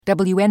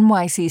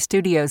WNYC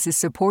Studios is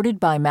supported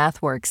by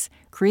MathWorks,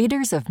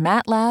 creators of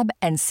MATLAB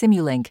and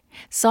Simulink,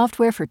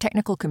 software for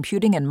technical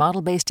computing and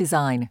model-based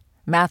design.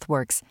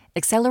 MathWorks,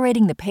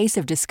 accelerating the pace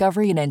of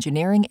discovery in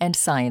engineering and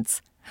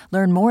science.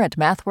 Learn more at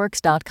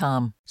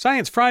mathworks.com.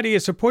 Science Friday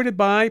is supported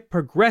by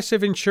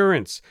Progressive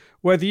Insurance.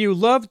 Whether you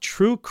love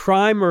true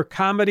crime or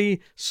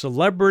comedy,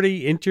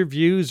 celebrity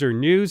interviews or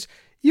news,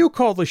 you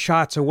call the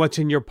shots on what's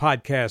in your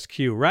podcast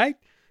queue, right?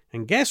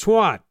 And guess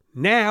what?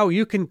 Now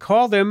you can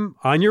call them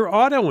on your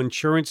auto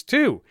insurance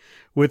too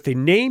with the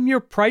Name Your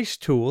Price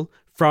tool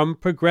from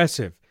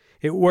Progressive.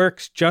 It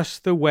works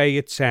just the way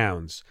it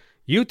sounds.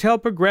 You tell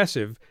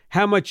Progressive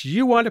how much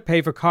you want to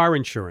pay for car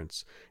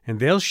insurance, and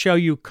they'll show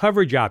you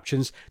coverage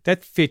options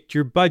that fit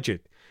your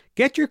budget.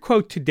 Get your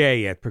quote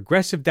today at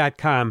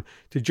Progressive.com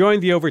to join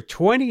the over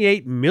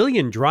 28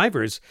 million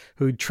drivers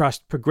who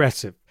trust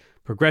Progressive.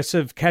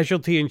 Progressive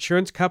Casualty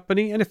Insurance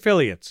Company and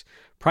Affiliates.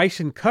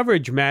 Price and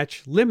coverage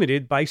match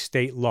limited by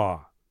state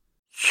law.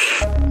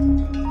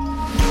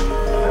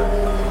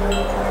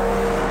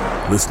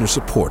 Listener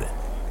supported.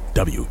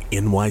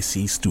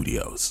 WNYC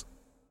Studios.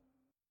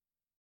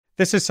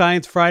 This is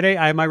Science Friday.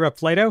 I'm Ira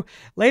Flato.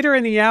 Later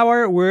in the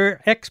hour,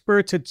 we're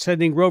experts at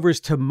sending rovers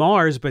to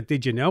Mars, but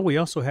did you know we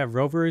also have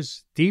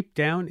rovers deep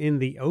down in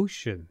the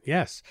ocean?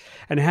 Yes.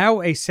 And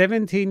how a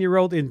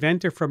 17-year-old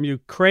inventor from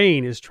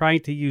Ukraine is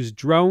trying to use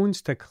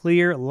drones to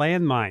clear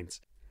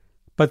landmines.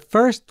 But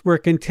first, we're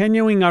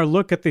continuing our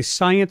look at the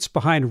science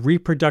behind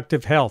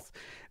reproductive health.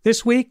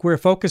 This week, we're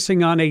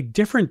focusing on a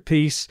different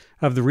piece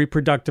of the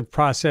reproductive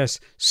process,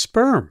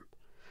 sperm.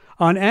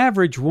 On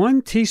average,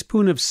 1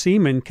 teaspoon of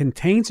semen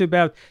contains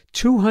about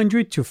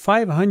 200 to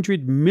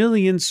 500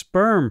 million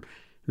sperm.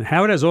 And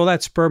how does all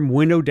that sperm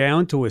winnow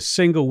down to a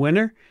single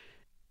winner?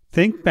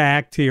 Think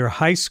back to your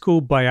high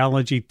school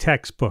biology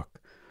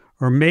textbook,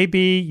 or maybe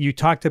you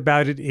talked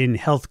about it in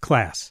health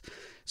class.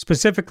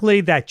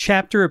 Specifically, that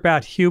chapter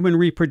about human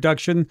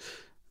reproduction,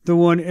 the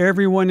one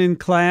everyone in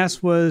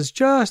class was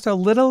just a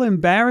little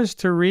embarrassed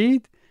to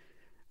read?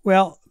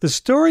 Well, the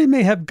story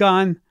may have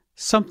gone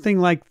something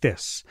like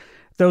this.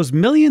 Those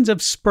millions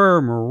of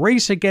sperm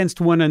race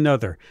against one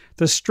another.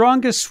 The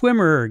strongest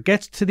swimmer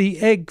gets to the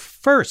egg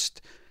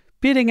first,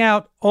 beating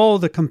out all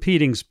the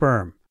competing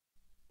sperm.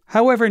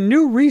 However,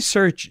 new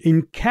research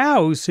in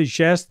cows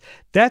suggests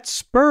that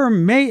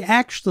sperm may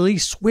actually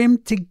swim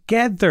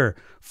together,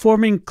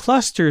 forming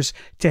clusters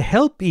to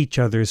help each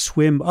other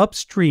swim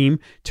upstream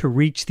to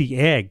reach the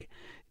egg.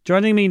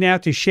 Joining me now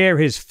to share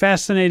his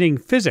fascinating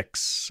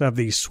physics of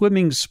the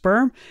swimming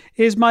sperm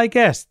is my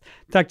guest,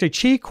 Dr.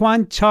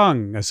 Chi-Kwan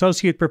Chung,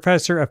 Associate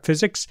Professor of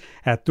Physics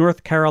at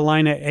North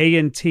Carolina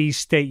A&T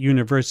State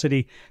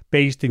University,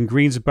 based in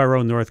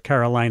Greensboro, North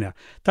Carolina.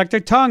 Dr.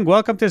 Chung,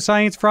 welcome to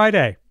Science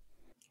Friday.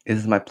 It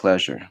is my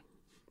pleasure.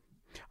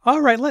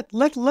 All right,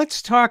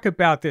 let's talk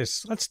about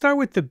this. Let's start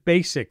with the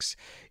basics.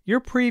 Your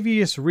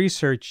previous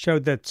research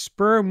showed that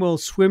sperm will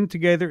swim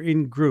together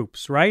in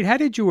groups, right? How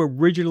did you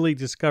originally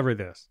discover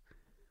this?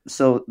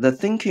 So the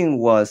thinking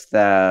was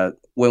that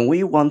when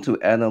we want to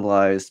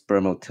analyze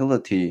sperm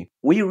motility,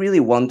 we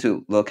really want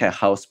to look at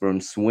how sperm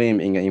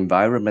swim in an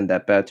environment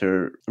that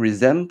better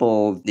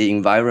resembles the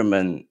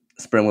environment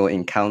sperm will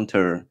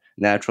encounter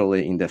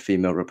naturally in the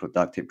female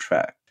reproductive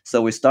tract.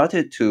 So we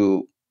started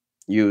to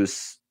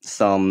use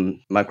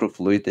some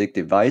microfluidic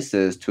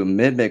devices to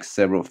mimic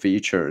several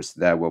features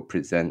that will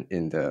present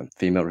in the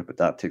female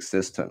reproductive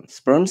system.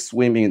 Sperms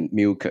swim in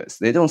mucus.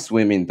 They don't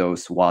swim in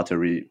those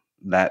watery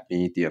lab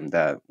medium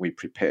that we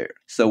prepare.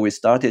 So we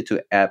started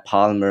to add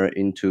polymer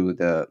into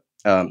the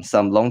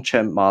some long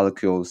chain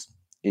molecules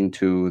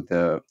into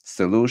the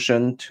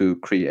solution to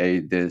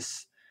create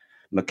this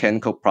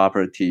mechanical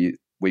property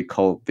we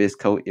call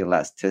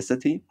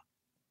viscoelasticity.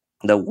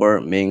 The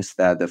word means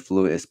that the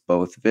fluid is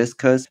both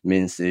viscous,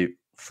 means it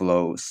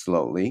flows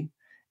slowly,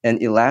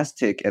 and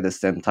elastic at the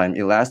same time.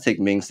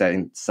 Elastic means that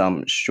in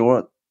some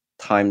short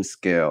time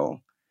scale,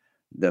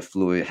 the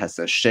fluid has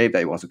a shape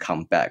that it wants to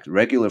come back.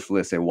 Regular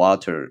fluid, say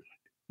water,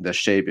 the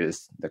shape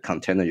is the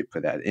container you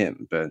put that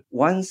in. But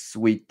once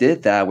we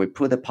did that, we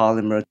put the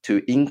polymer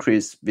to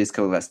increase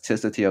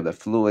viscoelasticity of the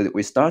fluid.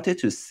 We started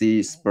to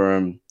see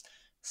sperm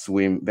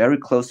swim very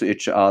close to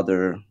each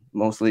other,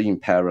 mostly in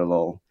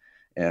parallel,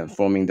 and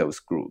forming those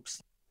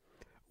groups.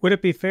 Would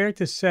it be fair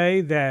to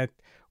say that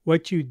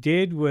what you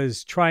did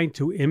was trying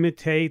to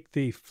imitate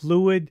the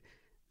fluid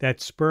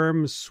that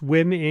sperms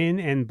swim in,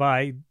 and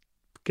by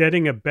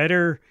getting a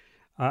better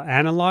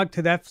analog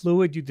to that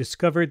fluid, you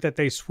discovered that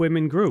they swim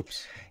in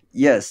groups?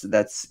 Yes,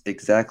 that's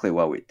exactly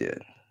what we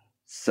did.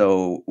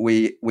 So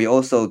we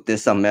also did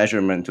some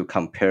measurement to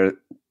compare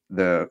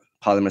the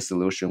polymer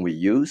solution we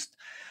used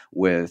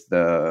with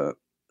the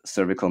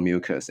cervical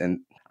mucus.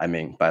 And I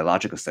mean,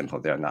 biological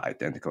sample, they're not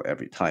identical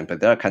every time,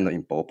 but they're kind of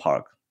in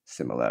ballpark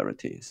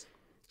similarities.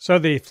 So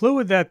the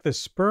fluid that the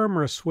sperm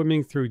are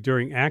swimming through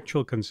during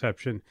actual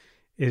conception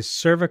is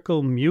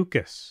cervical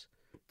mucus,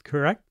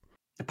 correct?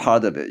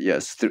 Part of it,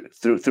 yes,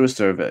 through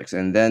cervix.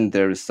 And then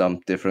there is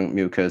some different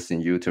mucus in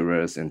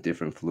uterus and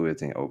different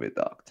fluids in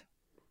oviduct.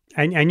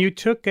 And you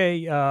took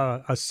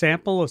a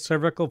sample of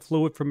cervical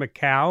fluid from a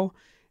cow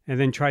and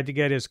then tried to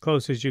get as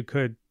close as you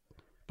could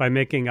by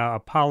making a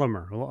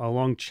polymer, a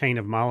long chain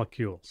of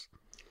molecules.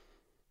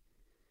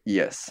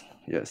 Yes,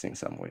 in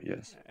some way,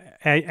 yes.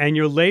 And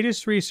your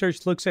latest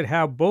research looks at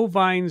how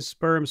bovine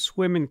sperm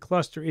swim and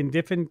cluster in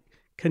different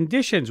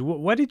conditions.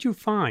 What did you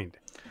find?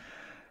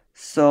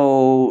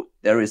 So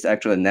there is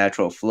actually a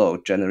natural flow,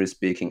 generally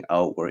speaking,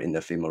 outward in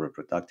the female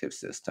reproductive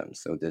system.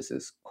 So this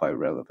is quite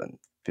relevant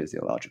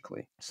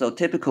physiologically. So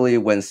typically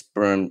when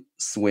sperm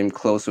swim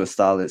close to a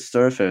solid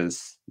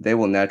surface, they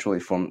will naturally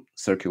form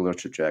circular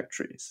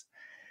trajectories.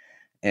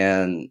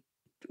 And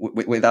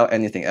without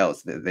anything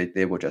else,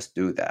 they will just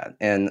do that.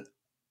 And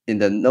in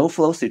the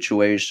no-flow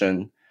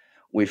situation,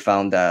 we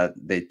found that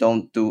they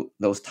don't do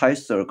those tight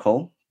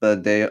circle,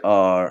 but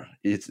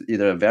it's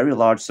either a very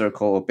large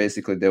circle or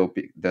basically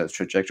the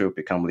trajectory will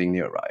become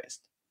linearized.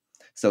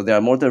 So they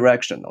are more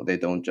directional. They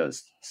don't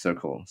just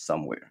circle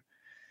somewhere.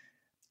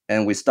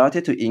 And we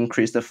started to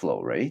increase the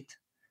flow rate.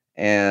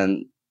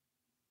 And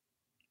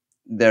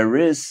there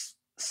is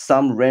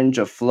some range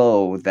of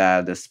flow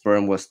that the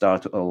sperm will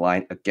start to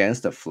align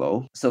against the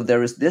flow. So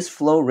there is this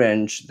flow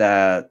range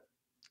that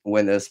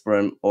when the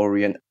sperm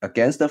orient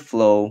against the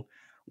flow,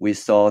 we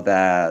saw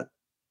that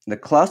the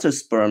cluster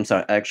sperms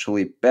are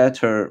actually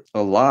better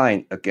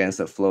aligned against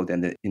the flow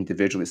than the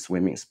individually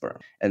swimming sperm.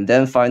 And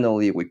then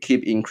finally, we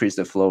keep increase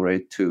the flow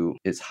rate to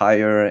it's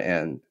higher,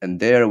 and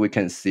there we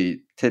can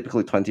see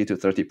typically 20 to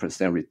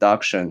 30%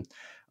 reduction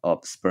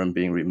of sperm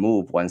being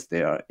removed once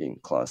they are in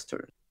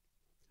cluster.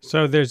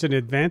 So there's an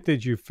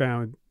advantage you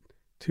found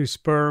to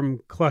sperm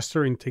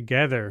clustering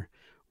together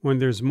when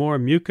there's more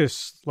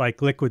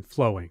mucus-like liquid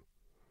flowing.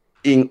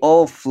 In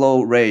all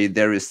flow rate,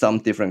 there is some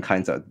different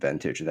kinds of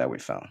advantage that we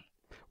found.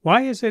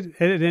 Why is it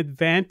an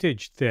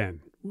advantage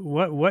then?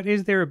 What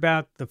is there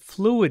about the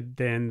fluid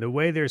then, the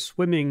way they're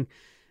swimming,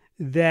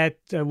 that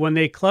when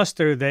they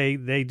cluster,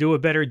 they do a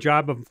better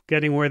job of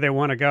getting where they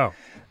want to go?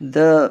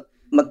 The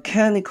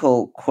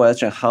mechanical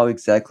question, how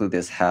exactly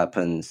this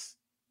happens,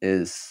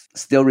 is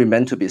still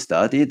remain to be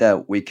studied,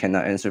 that we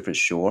cannot answer for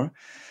sure.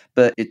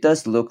 But it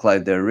does look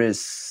like there is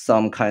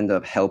some kind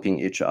of helping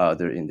each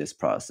other in this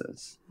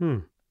process.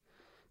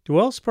 Do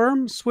all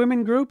sperm swim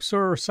in groups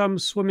or some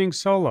swimming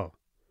solo?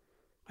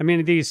 I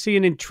mean, do you see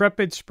an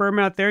intrepid sperm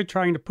out there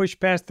trying to push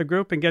past the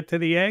group and get to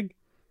the egg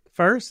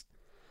first?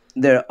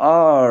 There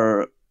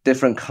are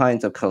different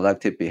kinds of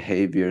collective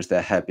behaviors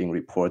that have been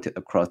reported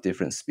across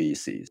different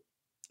species.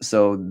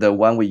 So the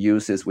one we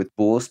use is with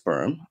bull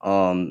sperm.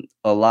 A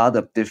lot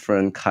of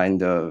different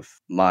kind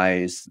of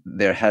mice,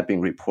 there have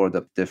been reported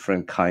of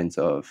different kinds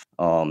of,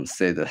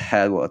 say the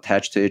head will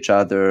attach to each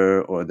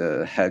other, or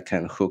the head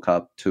can hook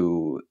up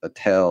to a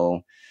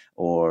tail,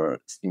 or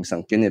in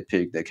some guinea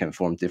pig, they can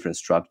form different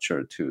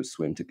structure to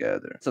swim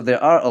together. So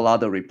there are a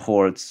lot of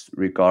reports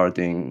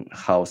regarding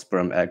how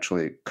sperm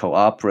actually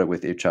cooperate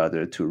with each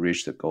other to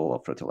reach the goal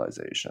of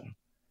fertilization.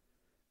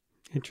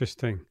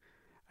 Interesting.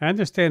 I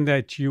understand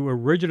that you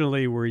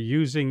originally were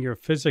using your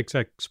physics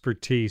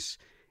expertise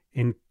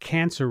in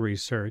cancer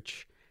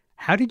research.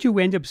 How did you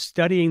end up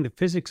studying the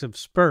physics of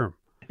sperm?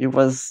 It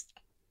was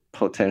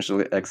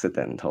potentially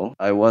accidental.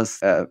 I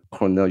was at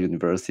Cornell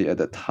University at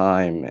the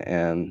time,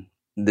 and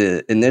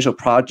the initial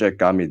project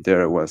got me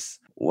there was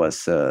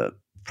a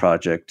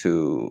project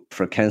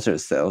for cancer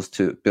cells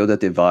to build a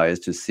device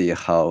to see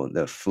how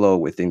the flow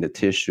within the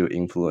tissue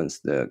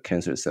influenced the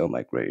cancer cell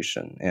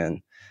migration.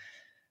 And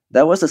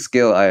that was a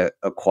skill I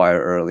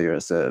acquired earlier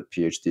as a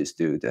PhD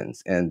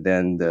student. And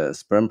then the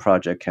sperm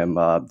project came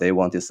up. They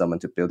wanted someone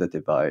to build a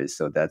device.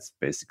 So that's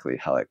basically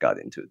how I got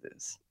into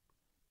this.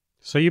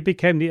 So you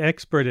became the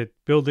expert at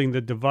building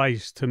the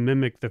device to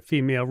mimic the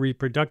female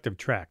reproductive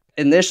tract.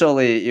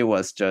 Initially, it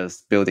was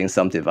just building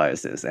some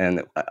devices.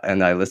 And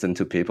I listened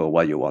to people,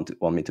 what you want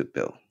me to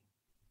build.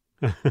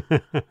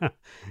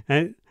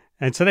 and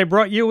so they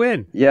brought you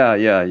in. Yeah.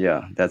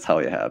 That's how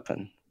it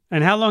happened.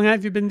 And how long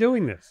have you been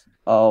doing this?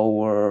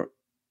 Our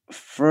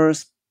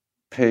first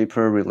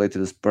paper related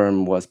to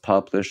sperm was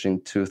published in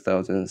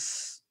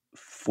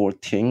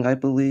 2014, I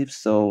believe.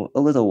 So a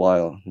little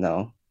while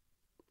now.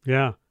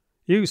 Yeah.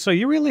 So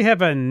you really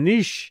have a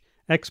niche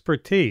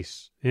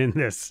expertise in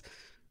this,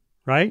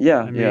 right?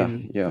 Yeah.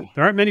 There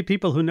aren't many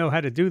people who know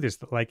how to do this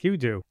like you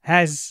do.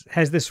 Has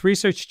this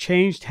research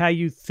changed how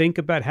you think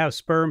about how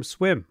sperm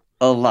swim?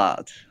 A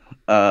lot.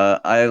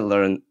 I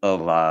learned a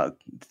lot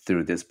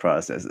through this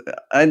process.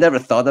 I never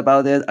thought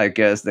about it. I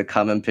guess the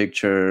common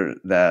picture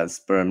that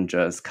sperm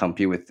just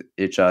compete with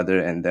each other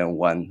and then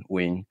one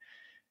win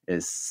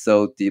is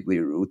so deeply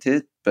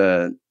rooted.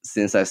 But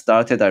since I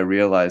started, I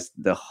realized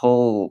the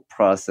whole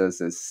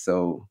process is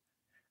so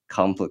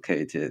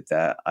complicated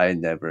that I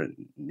never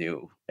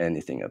knew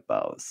anything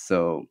about.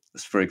 So,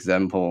 for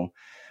example,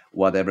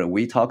 whatever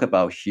we talk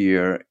about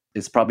here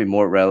is probably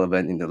more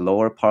relevant in the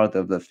lower part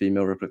of the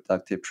female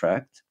reproductive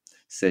tract,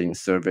 say in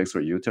cervix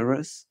or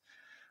uterus,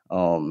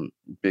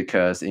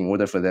 because in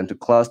order for them to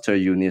cluster,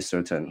 you need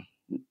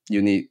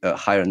a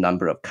higher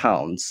number of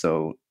counts.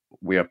 So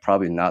we are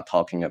probably not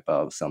talking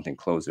about something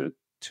closer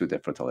to the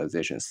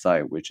fertilization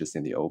site, which is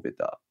in the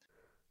oviduct.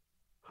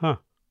 Huh.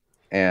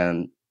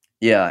 And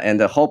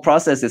the whole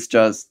process is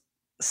just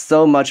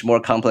so much more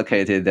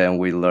complicated than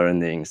we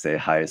learned in, say,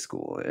 high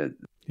school.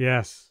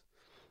 Yes.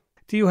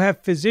 Do you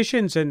have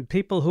physicians and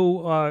people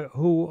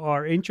who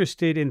are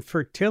interested in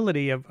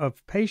fertility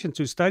of patients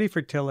who study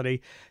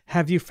fertility?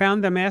 Have you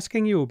found them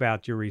asking you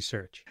about your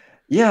research?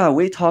 Yeah,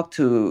 we talk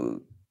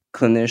to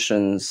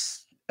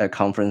clinicians at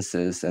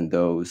conferences and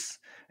those.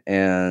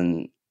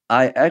 And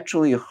I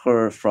actually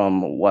heard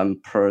from one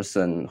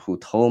person who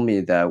told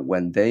me that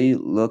when they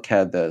look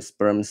at the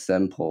sperm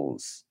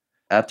samples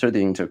after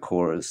the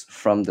intercourse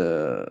from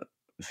the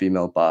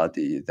female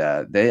body,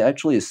 that they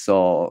actually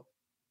saw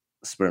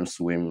sperm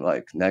swim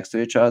like next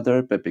to each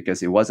other, but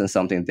because it wasn't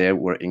something they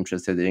were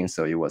interested in,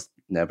 so it was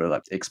never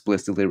like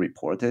explicitly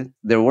reported.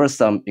 There were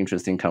some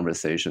interesting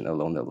conversation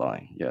along the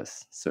line.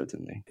 Yes,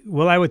 certainly.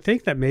 Well, I would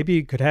think that maybe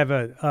you could have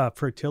a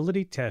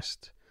fertility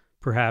test,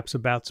 perhaps,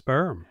 about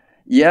sperm.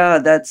 Yeah,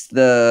 that's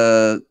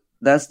the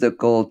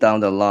goal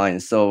down the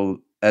line.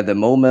 So at the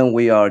moment,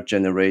 we are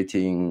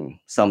generating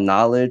some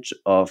knowledge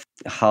of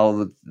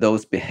how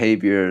those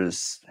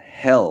behaviors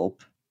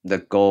help the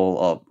goal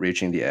of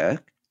reaching the egg.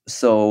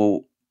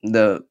 So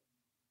the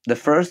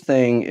first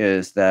thing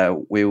is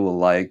that we would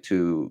like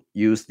to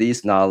use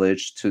this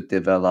knowledge to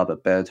develop a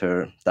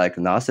better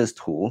diagnosis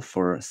tool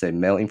for, say,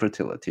 male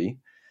infertility,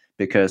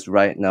 because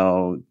right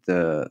now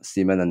the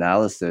semen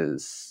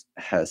analysis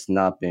has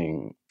not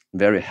been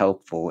very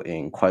helpful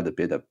in quite a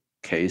bit of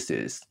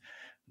cases.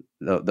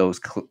 Those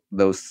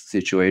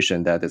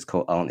situations that is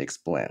called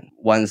unexplained.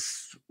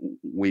 Once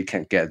we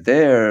can get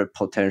there,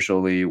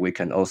 potentially we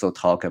can also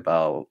talk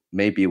about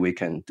maybe we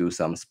can do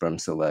some sperm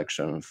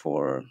selection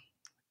for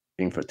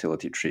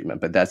infertility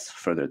treatment, but that's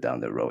further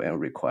down the road and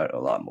require a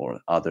lot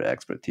more other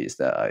expertise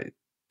that I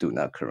do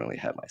not currently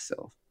have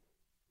myself.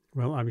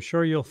 Well, I'm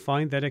sure you'll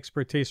find that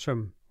expertise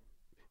from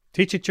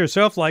Teach It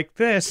Yourself like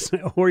this,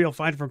 or you'll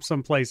find it from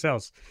someplace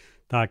else.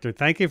 Doctor,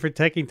 thank you for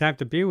taking time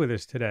to be with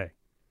us today.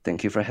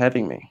 Thank you for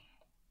having me.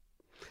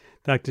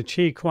 Dr.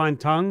 Chi-Kwan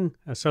Tung,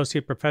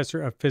 Associate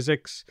Professor of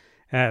Physics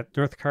at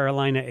North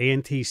Carolina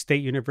A&T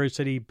State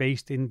University,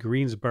 based in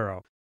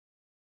Greensboro.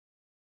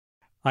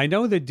 I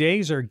know the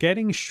days are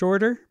getting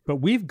shorter, but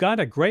we've got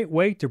a great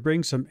way to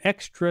bring some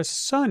extra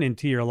sun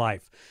into your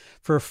life.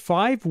 For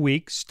 5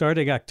 weeks,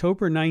 starting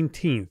October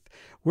 19th,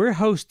 we're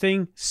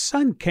hosting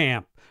Sun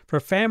Camp for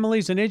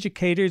families and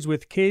educators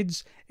with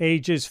kids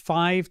ages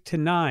 5 to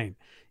 9.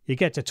 You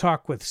get to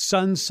talk with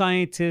sun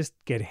scientists,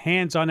 get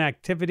hands-on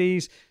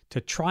activities to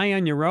try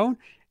on your own,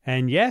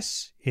 and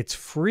yes, it's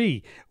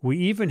free. We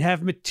even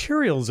have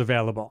materials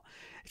available.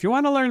 If you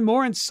want to learn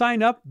more and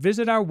sign up,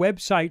 visit our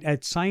website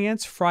at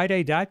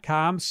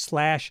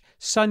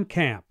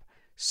sciencefriday.com/suncamp.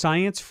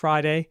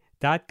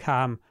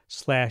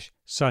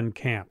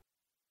 sciencefriday.com/suncamp.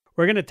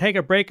 We're going to take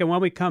a break, and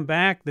when we come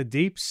back, the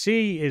deep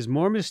sea is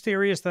more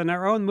mysterious than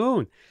our own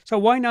moon. So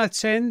why not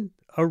send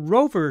a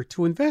rover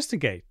to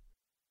investigate?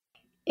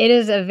 It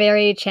is a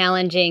very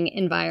challenging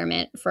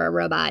environment for a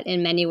robot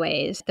in many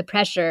ways. The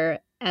pressure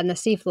on the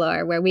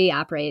seafloor where we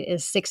operate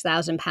is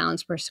 6,000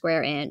 pounds per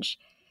square inch.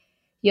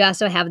 You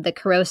also have the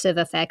corrosive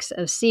effects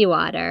of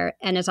seawater,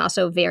 and it's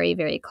also very,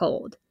 very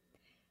cold.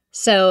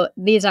 So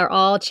these are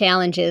all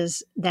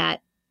challenges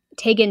that,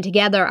 taken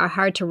together, are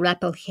hard to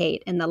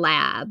replicate in the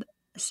lab.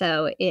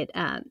 So it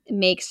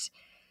makes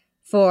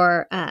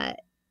for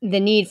the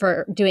need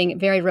for doing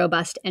very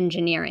robust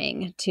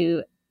engineering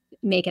to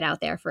make it out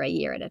there for a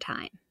year at a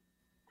time.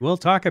 We'll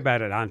talk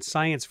about it on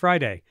Science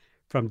Friday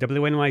from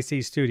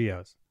WNYC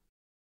Studios.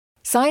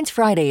 Science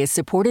Friday is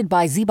supported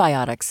by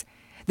ZBiotics.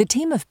 The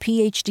team of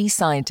PhD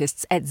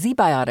scientists at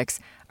ZBiotics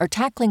are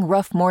tackling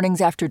rough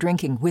mornings after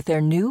drinking with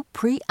their new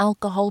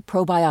pre-alcohol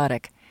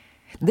probiotic.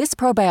 This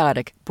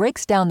probiotic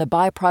breaks down the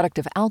byproduct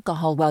of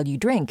alcohol while you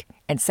drink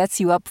and sets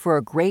you up for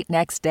a great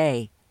next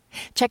day.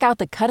 Check out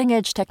the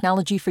cutting-edge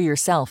technology for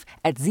yourself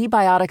at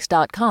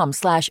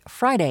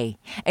zbiotics.com/Friday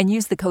and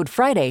use the code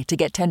Friday to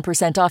get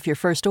 10% off your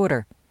first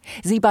order.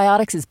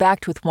 ZBiotics is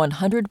backed with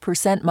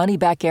 100%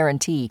 money-back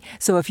guarantee,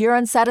 so if you're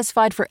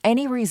unsatisfied for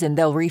any reason,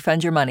 they'll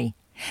refund your money.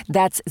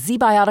 That's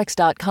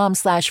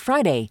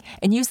zbiotics.com/Friday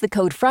and use the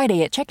code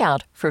Friday at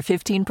checkout for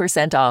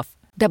 15% off.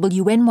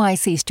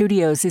 WNYC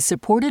Studios is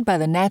supported by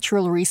the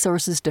Natural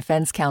Resources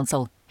Defense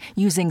Council.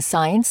 Using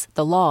science,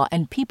 the law,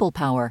 and people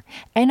power,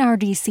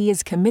 NRDC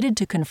is committed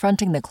to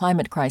confronting the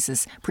climate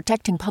crisis,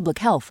 protecting public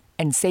health,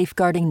 and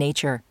safeguarding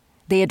nature.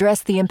 They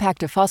address the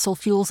impact of fossil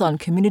fuels on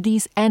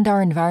communities and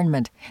our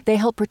environment. They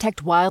help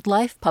protect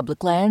wildlife,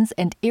 public lands,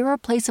 and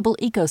irreplaceable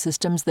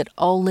ecosystems that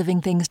all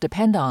living things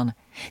depend on.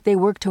 They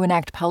work to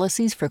enact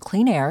policies for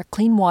clean air,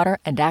 clean water,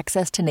 and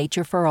access to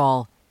nature for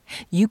all.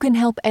 You can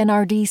help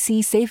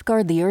NRDC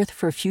safeguard the Earth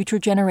for future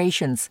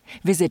generations.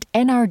 Visit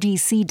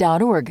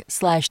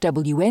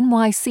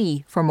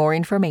nrdc.org/WNYC for more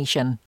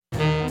information.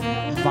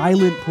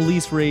 violent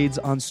police raids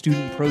on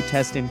student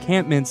protest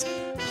encampments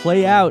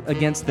play out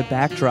against the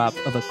backdrop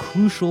of a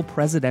crucial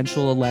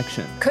presidential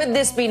election. Could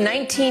this be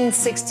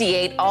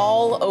 1968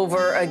 all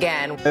over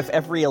again? If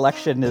every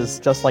election is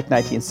just like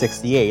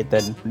 1968,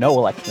 then no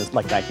election is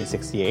like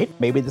 1968.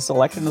 Maybe this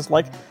election is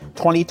like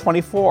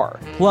 2024.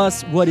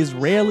 Plus, what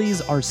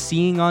Israelis are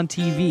seeing on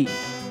TV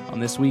on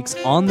this week's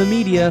On the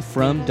Media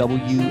from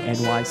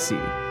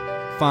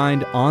WNYC.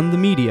 Find On the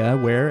Media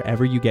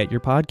wherever you get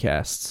your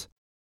podcasts.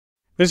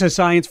 This is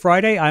Science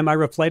Friday. I'm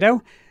Ira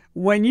Flato.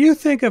 When you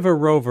think of a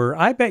rover,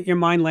 I bet your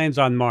mind lands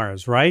on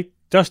Mars, right?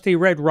 Dusty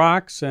red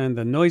rocks and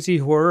the noisy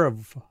whir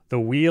of the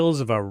wheels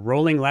of a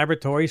rolling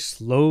laboratory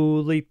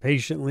slowly,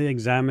 patiently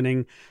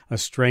examining a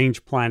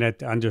strange planet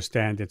to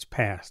understand its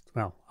past.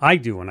 Well, I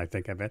do when I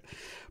think of it.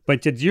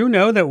 But did you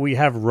know that we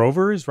have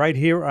rovers right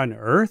here on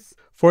Earth?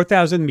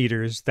 4,000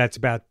 meters, that's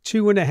about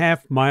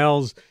 2.5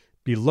 miles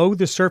below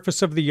the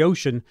surface of the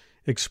ocean,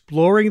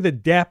 exploring the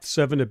depths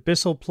of an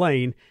abyssal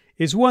plain,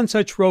 is one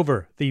such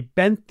rover, the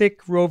Benthic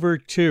Rover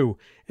 2,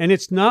 and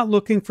it's not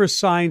looking for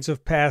signs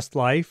of past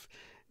life.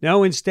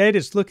 No, instead,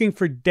 it's looking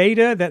for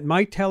data that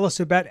might tell us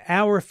about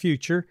our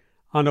future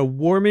on a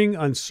warming,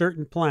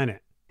 uncertain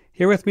planet.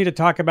 Here with me to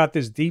talk about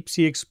this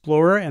deep-sea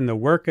explorer and the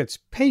work it's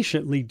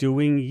patiently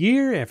doing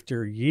year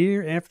after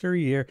year after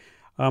year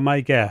are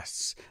my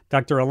guests.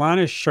 Dr.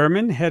 Alana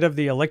Sherman, head of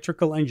the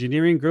Electrical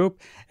Engineering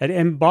Group at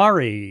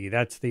MBARI,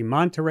 that's the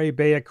Monterey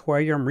Bay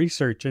Aquarium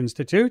Research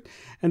Institute,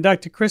 and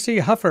Dr. Chrissy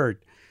Hufford,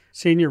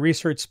 Senior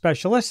Research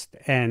Specialist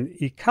and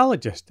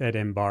Ecologist at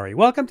MBARI.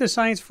 Welcome to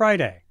Science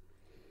Friday.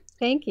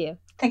 Thank you.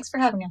 Thanks for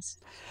having us.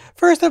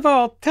 First of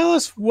all, tell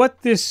us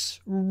what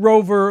this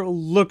rover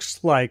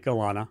looks like,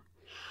 Alana.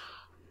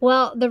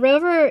 Well, the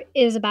rover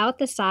is about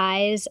the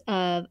size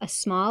of a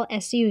small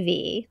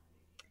SUV,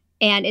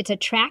 and it's a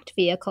tracked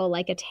vehicle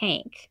like a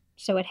tank.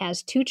 So it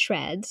has 2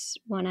 treads,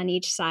 one on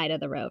each side of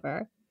the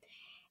rover.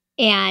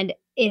 And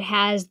it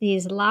has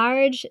these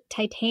large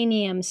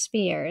titanium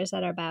spheres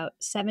that are about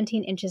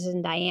 17 inches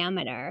in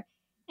diameter.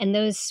 And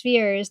those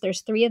spheres, there's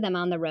 3 of them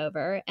on the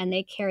rover, and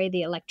they carry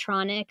the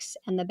electronics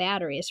and the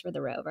batteries for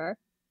the rover.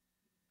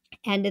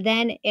 And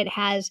then it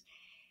has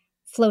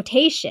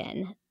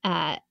flotation,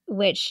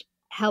 which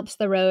helps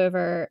the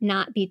rover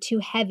not be too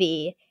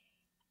heavy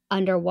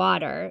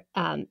underwater.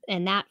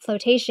 And that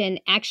flotation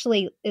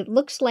actually, it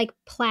looks like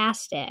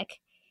plastic,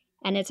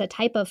 and it's a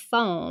type of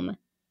foam,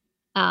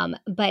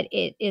 but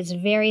it is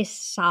very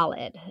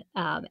solid.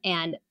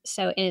 And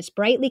it's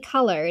brightly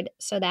colored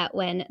so that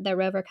when the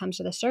rover comes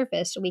to the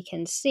surface, we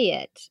can see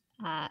it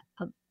on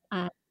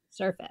the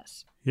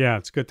surface. Yeah,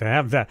 it's good to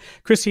have that.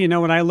 Chrissy,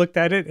 when I looked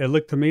at it, it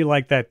looked to me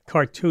like that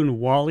cartoon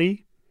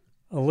Wall-E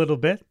a little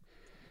bit.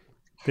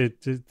 Do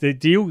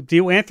you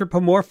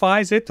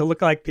anthropomorphize it to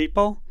look like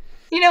people?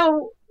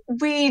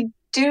 We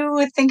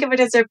do think of it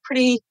as a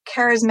pretty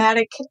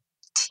charismatic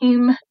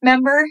team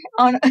member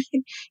in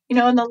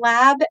the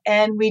lab,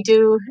 and we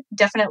do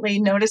definitely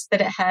notice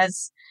that it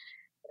has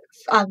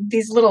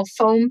these little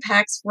foam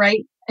packs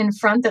right in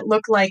front that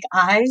look like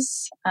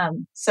eyes.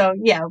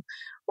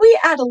 We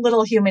add a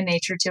little human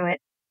nature to it.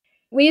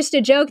 We used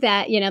to joke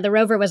that, the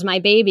rover was my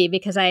baby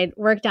because I had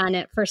worked on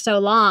it for so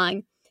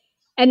long.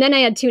 And then I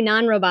had 2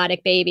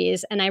 non-robotic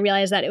babies, and I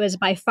realized that it was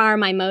by far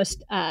my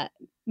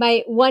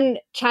one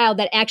child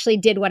that actually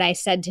did what I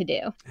said to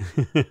do.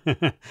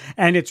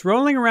 And it's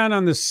rolling around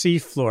on the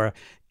seafloor.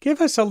 Give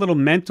us a little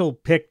mental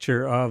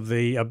picture of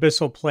the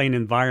abyssal plain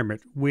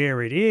environment,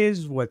 where it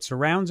is, what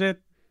surrounds it.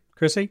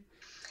 Chrissy?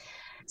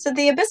 So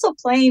the abyssal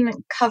plain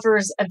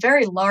covers a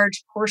very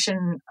large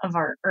portion of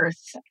our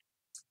Earth.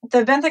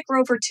 The Benthic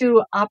Rover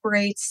 2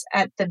 operates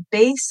at the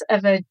base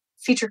of a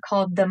feature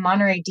called the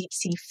Monterey Deep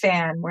Sea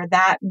Fan, where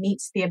that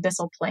meets the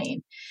abyssal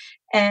plain.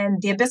 And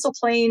the abyssal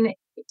plain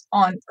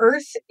on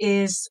Earth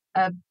is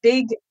a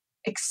big,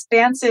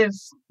 expansive,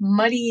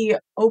 muddy,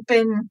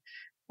 open,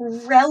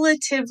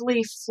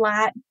 relatively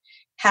flat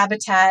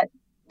habitat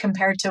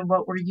compared to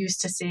what we're used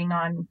to seeing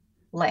on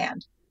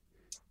land.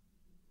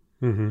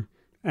 Mm-hmm.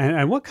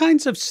 And what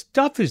kinds of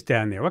stuff is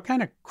down there? What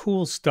kind of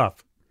cool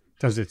stuff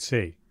does it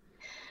see?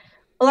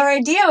 Well, our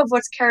idea of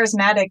what's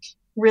charismatic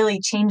really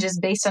changes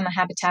based on the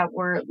habitat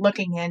we're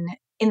looking in.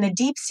 In the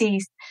deep sea,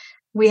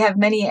 we have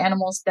many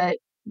animals that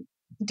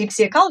deep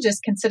sea ecologists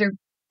consider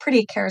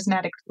pretty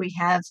charismatic. We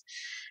have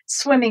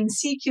swimming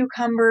sea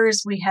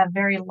cucumbers. We have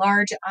very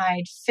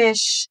large-eyed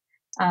fish.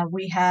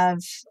 We have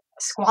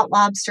squat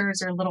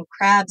lobsters or little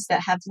crabs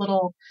that have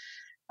little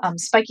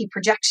spiky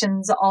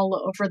projections all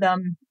over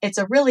them. It's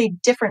a really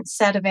different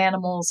set of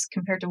animals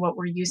compared to what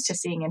we're used to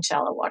seeing in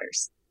shallow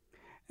waters.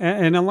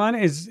 And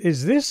Alana,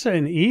 is this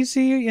an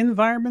easy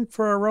environment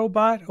for a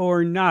robot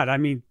or not? I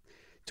mean,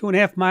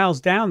 2.5 miles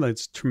down,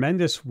 there's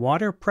tremendous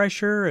water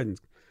pressure and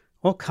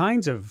all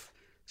kinds of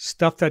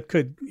stuff that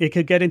it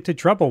could get into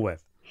trouble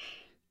with.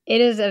 It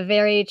is a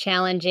very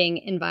challenging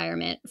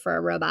environment for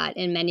a robot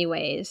in many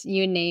ways.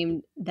 You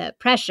named the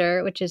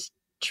pressure, which is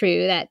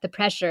true, that the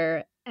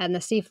pressure on the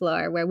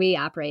seafloor where we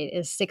operate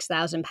is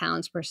 6,000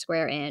 pounds per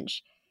square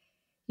inch.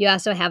 You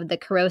also have the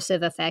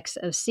corrosive effects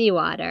of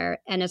seawater,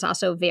 and it's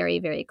also very,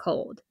 very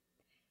cold.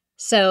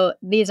 So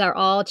these are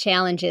all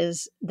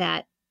challenges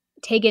that,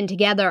 taken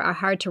together, are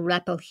hard to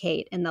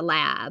replicate in the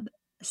lab.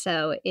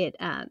 So it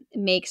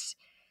makes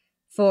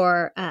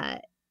for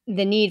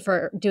the need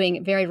for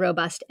doing very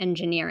robust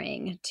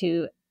engineering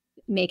to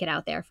make it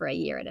out there for a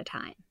year at a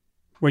time.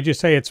 Would you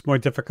say it's more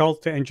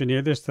difficult to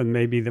engineer this than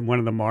maybe one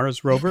of the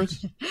Mars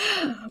rovers?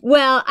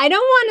 Well, I don't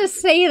want to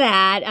say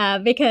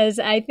that because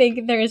I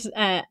think there's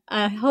a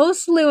whole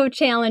slew of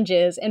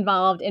challenges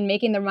involved in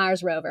making the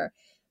Mars rover.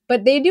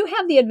 But they do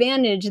have the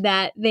advantage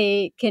that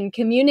they can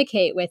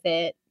communicate with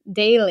it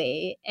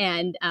daily,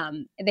 and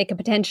they could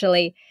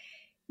potentially,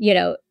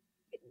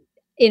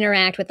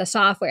 interact with the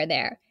software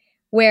there.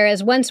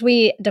 Whereas once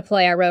we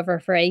deploy our rover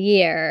for a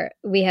year,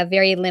 we have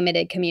very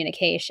limited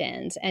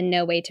communications and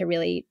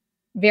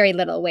very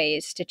little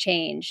ways to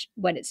change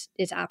what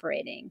it's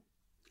operating.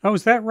 Oh,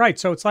 is that right?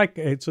 So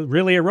it's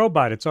really a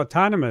robot. It's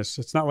autonomous.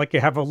 It's not like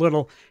you have a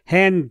little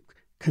hand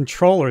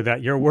controller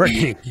that you're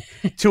working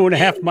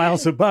 2.5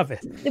 miles above it.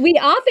 We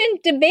often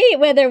debate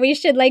whether we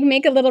should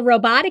make a little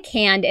robotic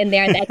hand in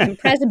there that can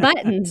press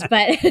buttons,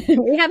 but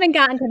we haven't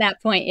gotten to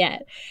that point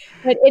yet.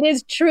 But it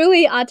is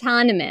truly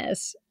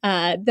autonomous.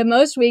 The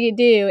most we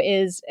do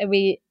is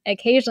we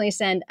occasionally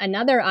send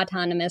another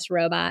autonomous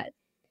robot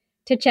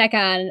to check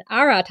on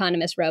our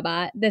autonomous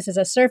robot. This is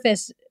a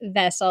surface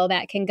vessel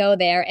that can go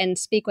there and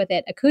speak with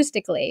it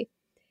acoustically.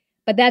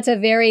 But that's a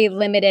very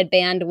limited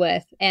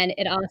bandwidth, and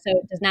it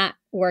also does not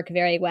work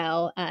very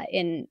well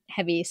in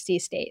heavy sea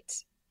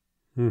states.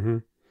 Mm-hmm.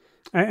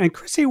 And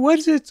Chrissy, what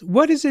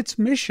is its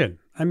mission?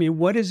 I mean,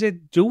 what is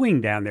it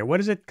doing down there? What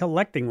is it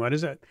collecting? What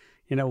is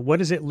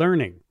it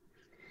learning?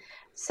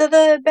 So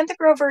the Benthic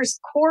rover's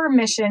core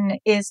mission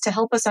is to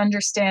help us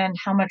understand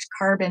how much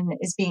carbon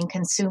is being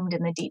consumed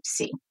in the deep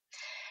sea.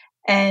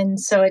 And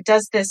so it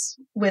does this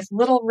with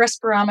little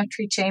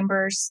respirometry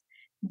chambers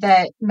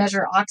that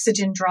measure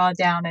oxygen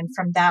drawdown, and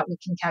from that we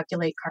can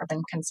calculate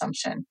carbon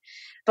consumption.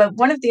 But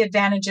one of the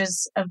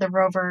advantages of the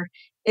rover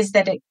is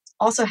that it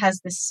also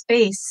has the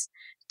space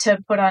to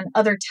put on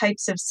other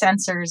types of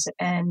sensors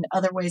and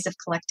other ways of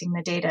collecting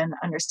the data and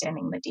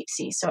understanding the deep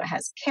sea. So it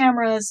has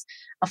cameras,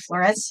 a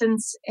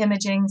fluorescence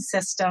imaging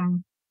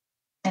system,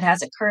 it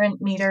has a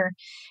current meter,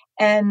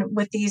 and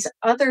with these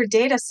other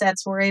data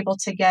sets, we're able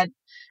to get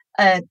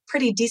a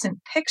pretty decent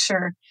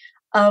picture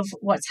of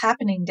what's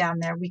happening down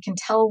there. We can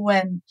tell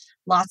when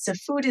lots of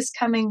food is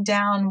coming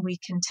down. We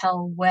can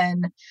tell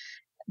when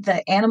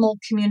the animal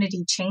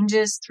community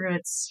changes through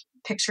its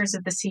pictures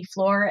of the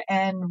seafloor.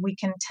 And we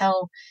can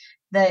tell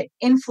the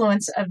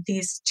influence of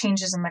these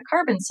changes in the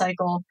carbon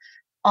cycle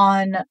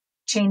on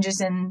changes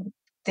in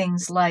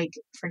things like,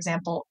 for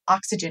example,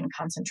 oxygen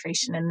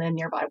concentration in the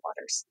nearby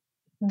waters.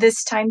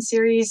 This time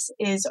series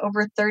is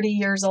over 30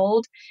 years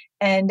old,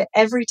 and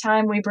every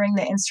time we bring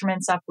the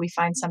instruments up, we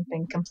find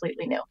something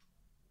completely new.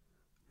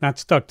 Not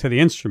stuck to the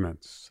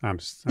instruments, I'm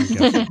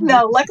guessing.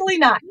 No, luckily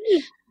not.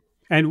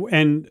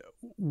 And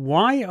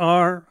why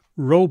are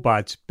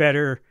robots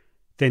better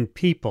than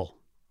people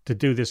to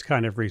do this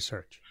kind of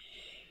research?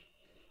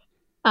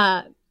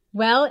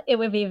 Well, it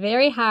would be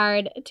very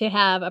hard to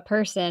have a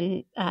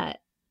person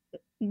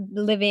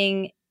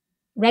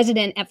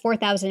resident at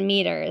 4,000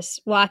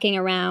 meters walking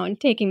around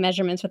taking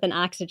measurements with an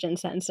oxygen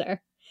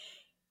sensor.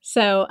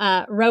 So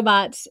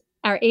robots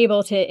are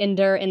able to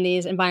endure in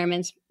these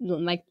environments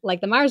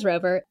like the Mars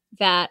rover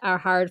that are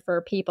hard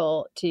for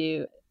people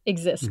to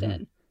exist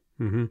in.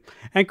 Mm-hmm.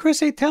 And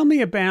Chrissy, tell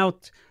me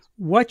about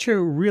what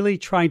you're really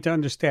trying to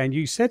understand.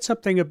 You said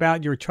something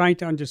about you're trying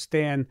to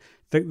understand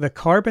the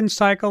carbon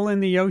cycle in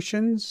the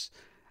oceans.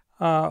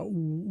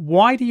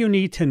 Why do you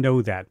need to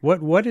know that?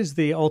 What is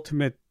the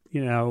ultimate,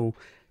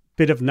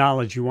 bit of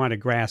knowledge you want to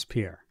grasp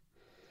here?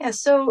 Yeah,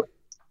 so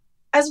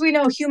as we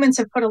know, humans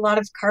have put a lot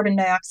of carbon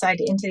dioxide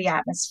into the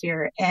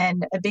atmosphere.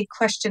 And a big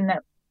question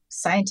that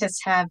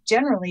scientists have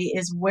generally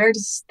is, where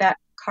does that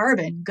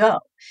carbon go?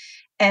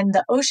 And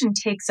the ocean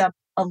takes up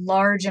a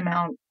large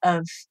amount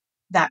of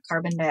that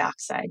carbon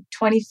dioxide.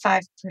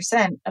 25%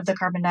 of the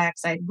carbon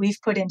dioxide we've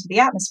put into the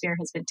atmosphere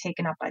has been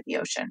taken up by the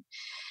ocean.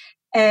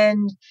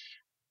 And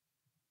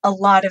a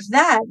lot of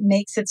that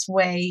makes its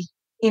way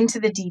into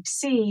the deep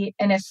sea.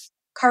 And if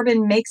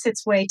carbon makes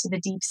its way to the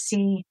deep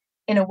sea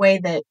in a way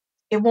that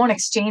it won't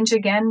exchange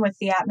again with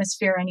the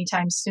atmosphere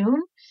anytime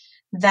soon,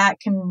 that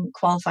can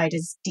qualify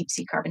as deep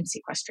sea carbon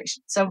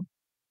sequestration. So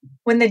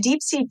when the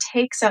deep sea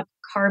takes up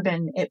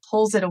carbon, it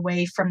pulls it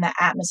away from the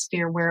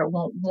atmosphere where it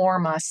won't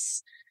warm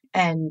us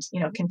and,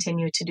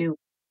 continue to do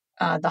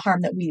the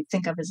harm that we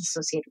think of as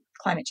associated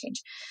with climate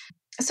change.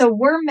 So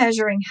we're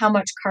measuring how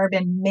much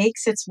carbon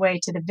makes its way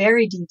to the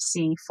very deep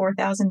sea,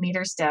 4,000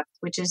 meters depth,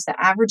 which is the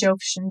average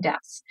ocean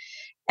depth.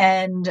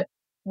 And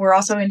we're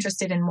also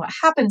interested in what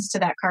happens to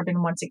that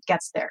carbon once it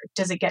gets there.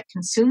 Does it get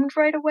consumed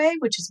right away,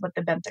 which is what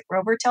the Benthic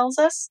rover tells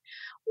us?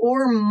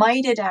 Or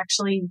might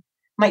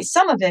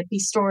some of it be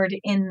stored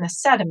in the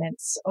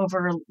sediments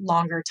over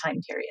longer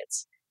time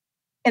periods?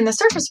 In the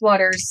surface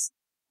waters,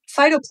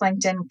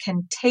 phytoplankton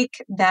can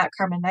take that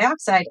carbon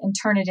dioxide and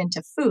turn it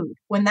into food.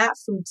 When that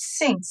food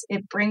sinks,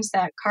 it brings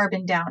that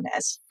carbon down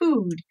as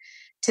food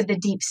to the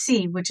deep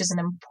sea, which is an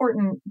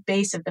important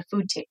base of the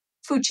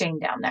food chain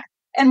down there.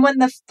 And when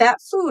that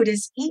food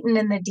is eaten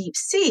in the deep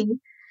sea,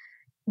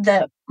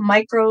 the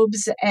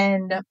microbes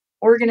and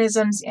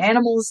organisms,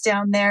 animals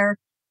down there,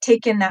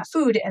 take in that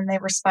food and they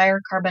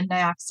respire carbon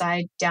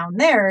dioxide down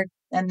there,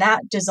 and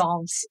that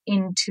dissolves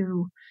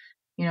into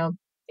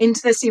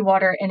the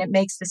seawater, and it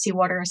makes the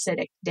seawater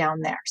acidic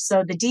down there.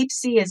 So the deep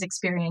sea is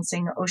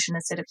experiencing ocean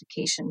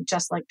acidification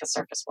just like the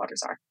surface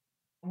waters are.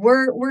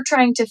 We're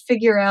trying to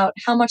figure out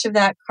how much of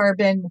that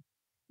carbon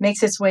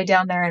makes its way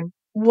down there and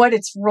what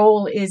its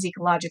role is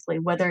ecologically,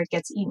 whether it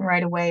gets eaten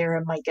right away or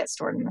it might get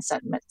stored in the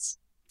sediments.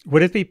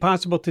 Would it be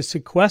possible to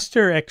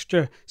sequester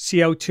extra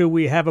CO2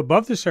 we have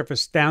above the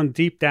surface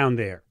deep down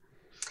there?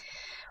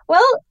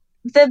 Well,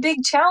 the big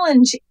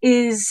challenge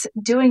is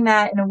doing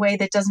that in a way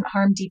that doesn't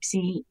harm deep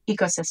sea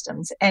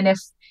ecosystems. And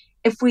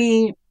if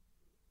we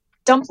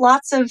dump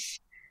lots of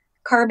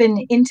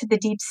carbon into the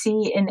deep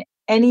sea in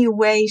any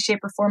way, shape,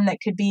 or form that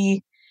could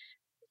be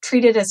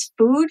treated as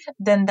food,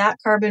 then that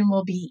carbon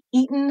will be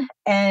eaten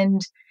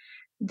and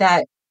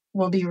that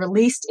will be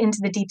released into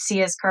the deep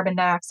sea as carbon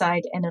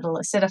dioxide, and it'll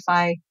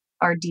acidify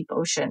our deep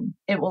ocean.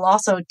 It will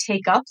also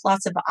take up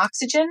lots of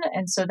oxygen,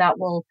 and so that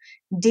will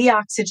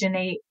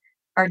deoxygenate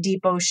our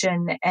deep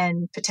ocean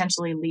and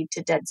potentially lead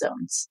to dead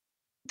zones.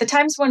 The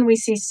times when we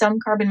see some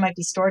carbon might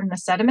be stored in the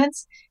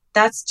sediments,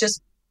 that's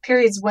just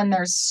periods when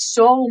there's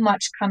so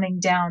much coming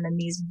down in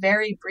these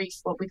very brief,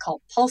 what we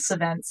call pulse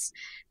events,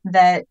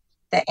 that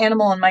the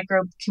animal and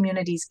microbe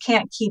communities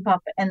can't keep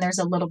up, and there's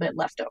a little bit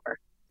left over.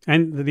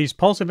 And these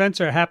pulse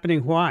events are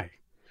happening why?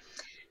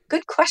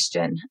 Good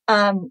question.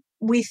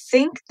 We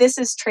think this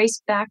is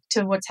traced back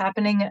to what's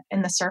happening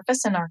in the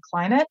surface in our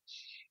climate.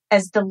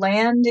 As the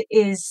land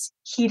is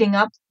heating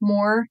up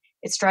more,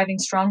 it's driving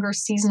stronger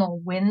seasonal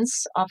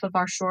winds off of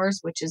our shores,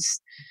 which is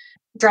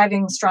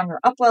driving stronger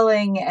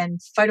upwelling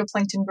and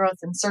phytoplankton growth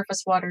in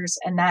surface waters,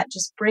 and that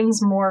just brings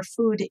more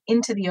food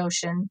into the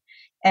ocean,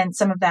 and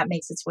some of that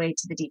makes its way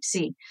to the deep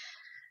sea.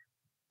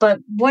 But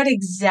what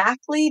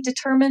exactly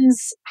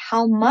determines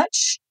how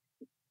much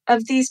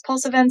of these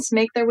pulse events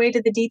make their way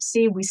to the deep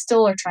sea, we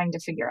still are trying to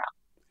figure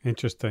out.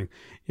 Interesting.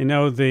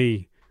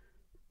 The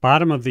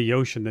bottom of the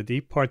ocean, the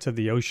deep parts of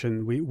the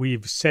ocean,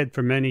 we've said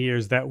for many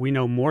years that we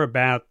know more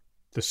about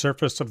the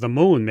surface of the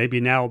moon,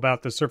 maybe now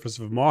about the surface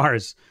of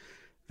Mars,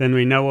 than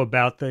we know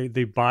about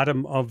the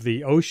bottom of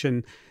the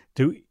ocean.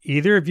 Do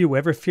either of you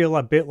ever feel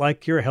a bit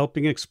like you're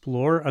helping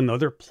explore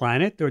another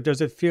planet, or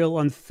does it feel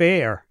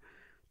unfair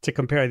to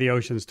compare the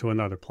oceans to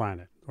another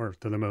planet or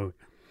to the moon?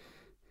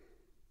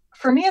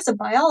 For me as a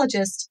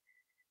biologist,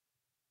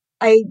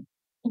 I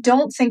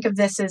don't think of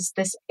this as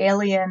this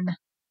alien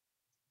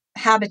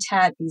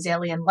habitat, these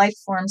alien life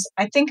forms.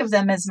 I think of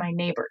them as my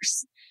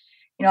neighbors.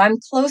 I'm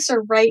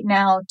closer right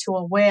now to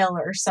a whale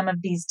or some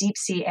of these deep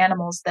sea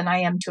animals than I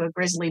am to a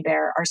grizzly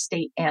bear, our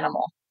state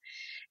animal.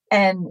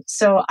 And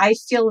so I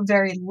feel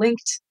very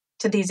linked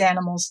to these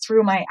animals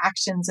through my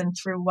actions and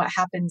through what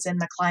happens in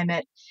the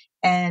climate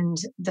and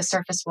the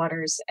surface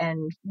waters.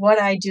 And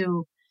what I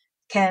do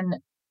can,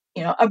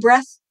 a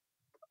breath,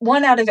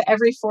 1 out of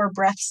every 4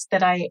 breaths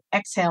that I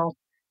exhale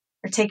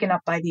are taken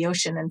up by the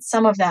ocean. And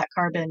some of that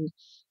carbon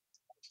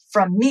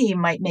from me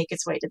might make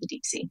its way to the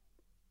deep sea.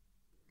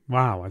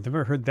 Wow, I've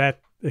never heard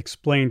that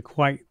explained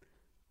quite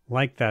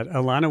like that.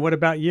 Alana, what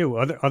about you?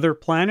 Other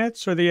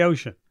planets or the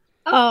ocean?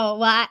 Oh,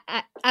 well,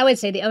 I would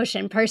say the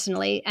ocean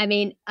personally. I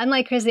mean,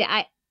 unlike Chrissy,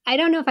 I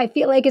don't know if I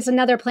feel like it's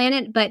another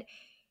planet, but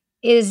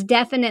it is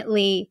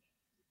definitely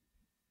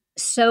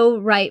so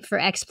ripe for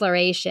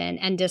exploration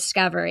and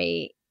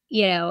discovery.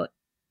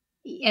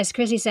 As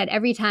Chrissy said,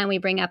 every time we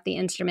bring up the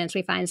instruments,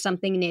 we find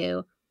something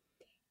new.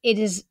 It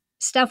is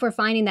stuff we're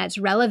finding that's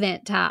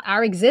relevant to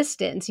our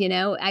existence.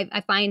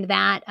 I find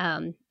that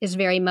is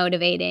very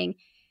motivating,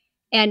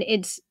 and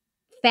it's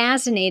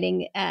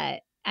fascinating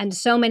on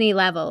so many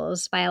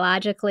levels,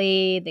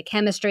 biologically, the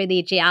chemistry,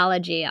 the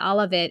geology,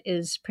 all of it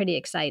is pretty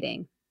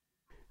exciting.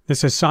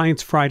 This is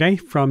Science Friday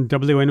from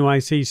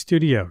WNYC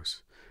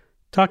Studios.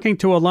 Talking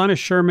to Alana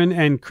Sherman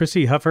and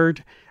Chrissy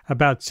Hufford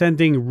about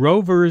sending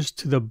rovers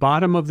to the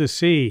bottom of the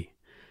sea.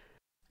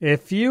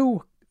 If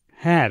you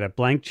had a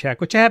blank check,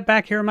 which I have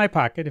back here in my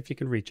pocket, if you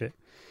can reach it,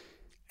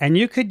 and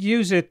you could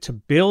use it to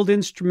build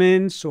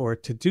instruments or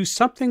to do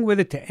something with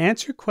it to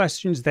answer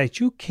questions that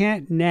you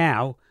can't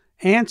now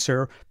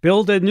answer,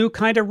 build a new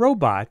kind of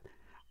robot,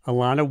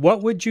 Alana,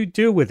 what would you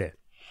do with it?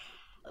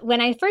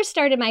 When I first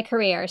started my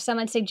career,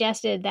 someone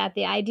suggested that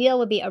the ideal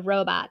would be a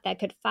robot that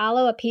could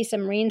follow a piece of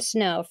marine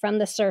snow from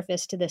the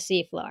surface to the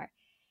seafloor.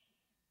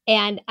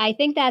 And I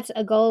think that's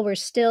a goal we're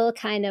still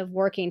kind of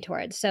working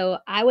towards. So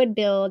I would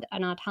build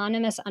an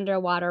autonomous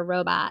underwater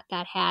robot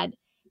that had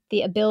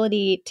the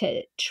ability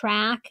to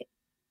track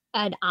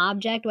an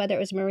object, whether it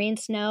was marine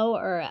snow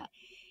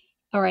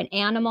or an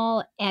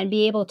animal, and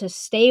be able to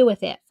stay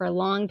with it for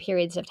long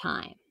periods of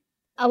time.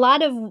 A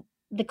lot of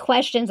the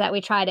questions that we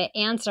try to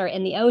answer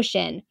in the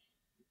ocean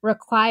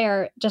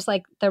require, just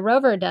like the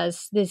rover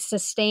does, these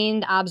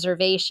sustained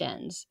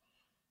observations.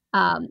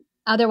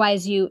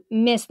 Otherwise, you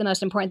miss the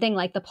most important thing,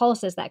 like the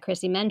pulses that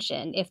Chrissy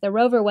mentioned. If the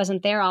rover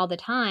wasn't there all the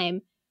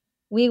time,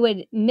 we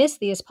would miss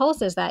these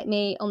pulses that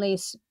may only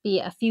be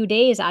a few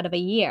days out of a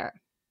year.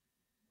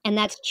 And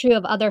that's true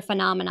of other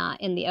phenomena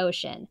in the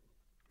ocean.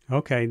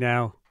 Okay,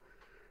 now,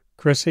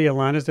 Chrissy,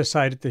 Alana's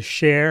decided to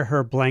share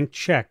her blank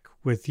check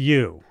with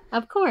you.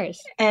 Of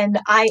course. And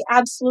I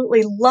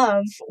absolutely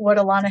love what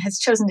Alana has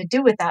chosen to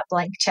do with that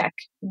blank check,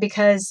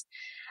 because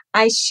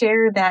I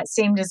share that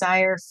same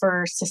desire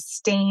for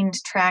sustained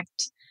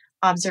tracked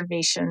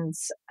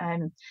observations.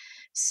 And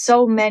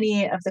so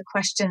many of the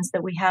questions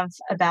that we have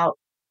about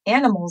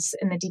animals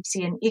in the deep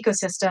sea and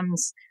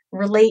ecosystems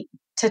relate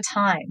to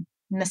time.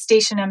 And the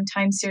Station M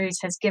time series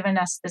has given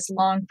us this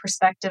long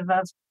perspective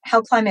of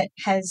how climate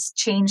has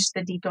changed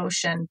the deep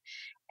ocean.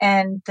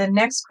 And the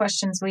next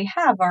questions we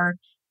have are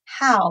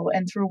how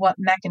and through what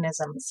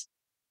mechanisms.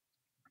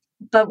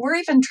 But we're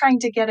even trying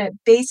to get at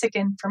basic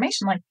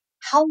information like,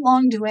 how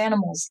long do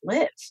animals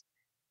live?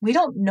 We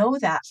don't know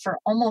that for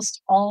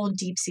almost all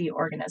deep sea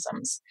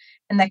organisms.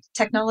 And the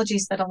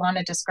technologies that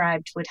Alana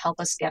described would help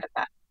us get at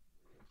that.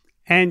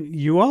 And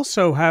you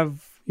also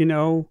have,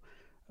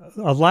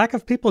 a lack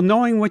of people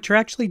knowing what you're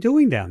actually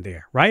doing down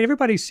there, right?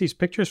 Everybody sees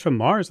pictures from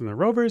Mars and the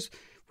rovers.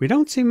 We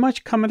don't see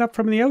much coming up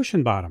from the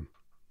ocean bottom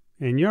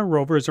in your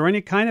rovers or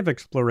any kind of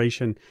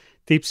exploration,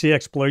 deep sea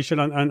exploration,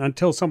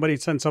 until somebody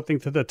sends something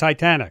to the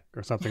Titanic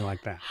or something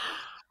like that.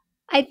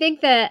 I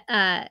think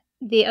that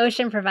the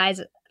ocean provides,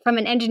 from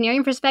an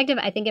engineering perspective,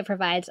 I think it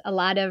provides a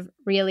lot of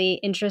really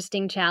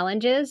interesting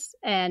challenges.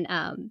 And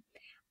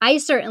I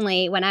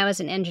certainly, when I was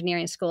in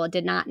engineering school,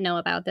 did not know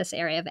about this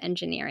area of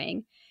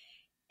engineering.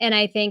 And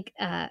I think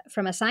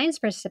from a science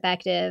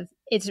perspective,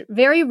 it's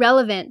very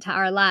relevant to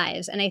our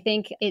lives. And I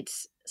think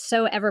it's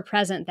so ever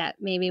present that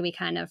maybe we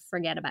kind of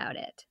forget about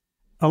it.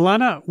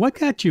 Alana, what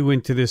got you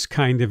into this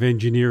kind of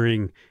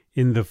engineering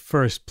in the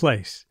first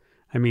place?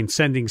 I mean,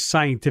 sending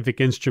scientific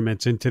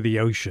instruments into the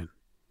ocean.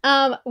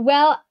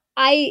 Well,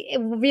 I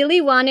really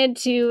wanted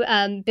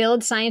to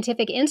build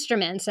scientific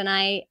instruments, and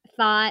I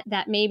thought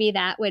that maybe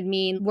that would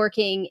mean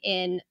working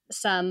in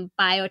some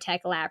biotech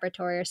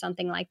laboratory or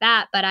something like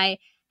that. But I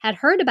had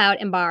heard about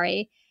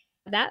MBARI.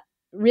 That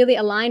really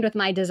aligned with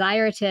my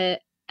desire to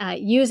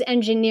use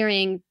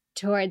engineering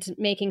towards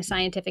making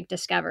scientific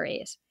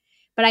discoveries.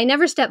 But I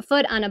never stepped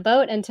foot on a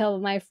boat until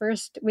my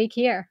first week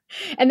here.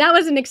 And that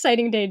was an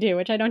exciting day too,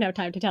 which I don't have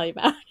time to tell you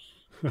about.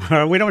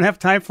 We don't have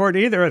time for it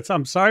either.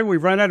 I'm sorry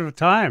we've run out of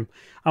time.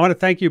 I want to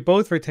thank you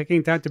both for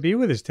taking time to be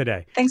with us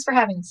today. Thanks for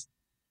having us.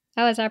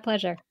 Oh, it's our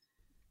pleasure.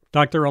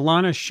 Dr.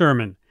 Alana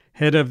Sherman,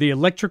 head of the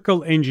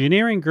Electrical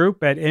Engineering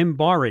Group at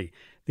MBARI,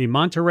 the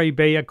Monterey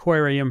Bay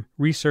Aquarium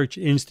Research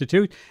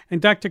Institute,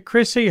 and Dr.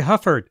 Chrissy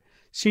Hufford,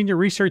 Senior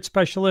Research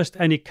Specialist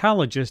and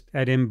Ecologist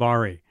at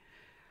MBARI.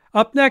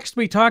 Up next,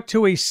 we talk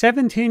to a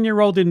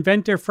 17-year-old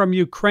inventor from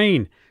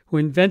Ukraine who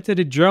invented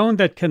a drone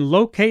that can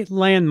locate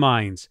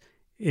landmines.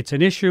 It's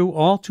an issue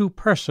all too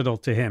personal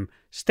to him.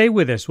 Stay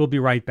with us. We'll be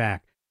right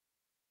back.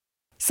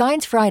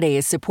 Science Friday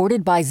is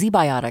supported by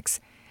ZBiotics.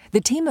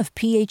 The team of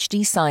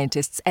PhD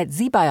scientists at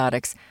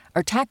ZBiotics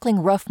are tackling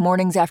rough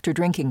mornings after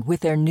drinking with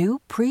their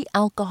new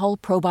pre-alcohol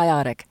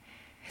probiotic.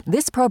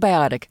 This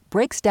probiotic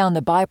breaks down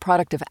the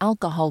byproduct of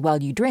alcohol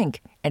while you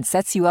drink and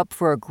sets you up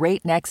for a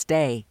great next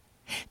day.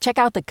 Check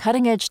out the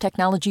cutting-edge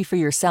technology for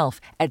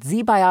yourself at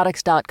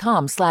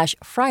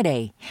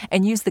zbiotics.com/Friday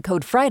and use the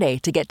code Friday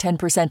to get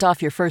 10%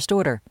 off your first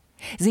order.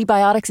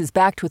 ZBiotics is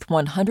backed with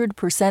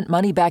 100%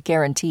 money-back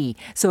guarantee,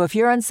 so if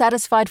you're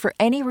unsatisfied for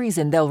any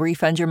reason, they'll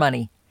refund your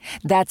money.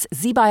 That's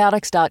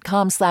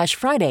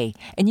zbiotics.com/Friday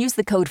and use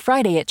the code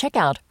Friday at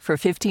checkout for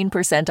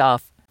 15%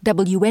 off.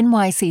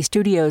 WNYC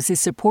Studios is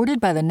supported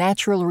by the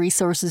Natural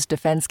Resources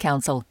Defense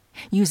Council.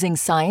 Using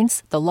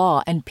science, the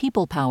law, and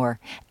people power,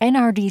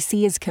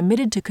 NRDC is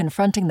committed to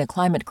confronting the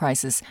climate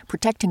crisis,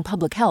 protecting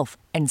public health,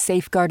 and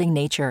safeguarding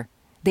nature.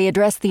 They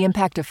address the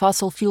impact of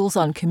fossil fuels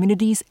on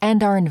communities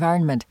and our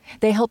environment.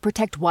 They help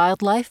protect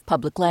wildlife,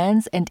 public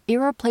lands, and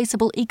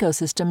irreplaceable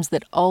ecosystems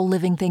that all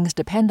living things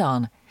depend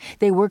on.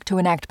 They work to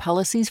enact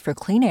policies for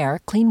clean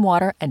air, clean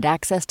water, and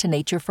access to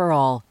nature for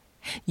all.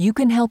 You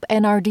can help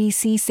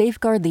NRDC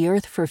safeguard the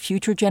Earth for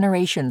future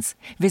generations.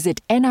 Visit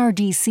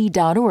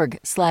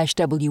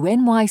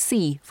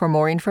nrdc.org/WNYC for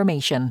more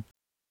information.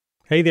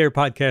 Hey there,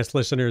 podcast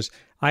listeners.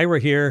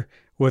 Ira here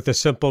with a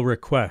simple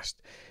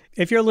request.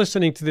 If you're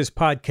listening to this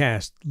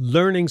podcast,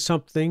 learning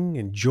something,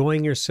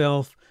 enjoying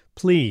yourself,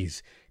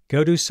 please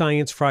go to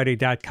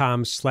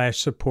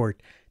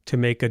sciencefriday.com/support to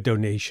make a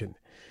donation.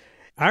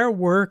 Our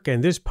work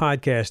and this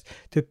podcast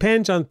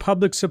depends on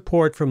public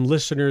support from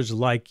listeners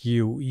like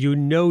you. You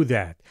know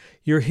that.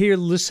 You're here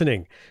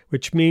listening,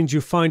 which means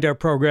you find our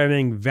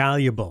programming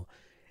valuable.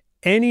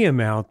 Any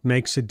amount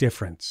makes a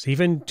difference,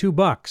 even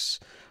 $2.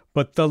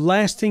 But the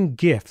lasting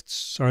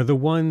gifts are the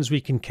ones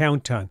we can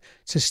count on,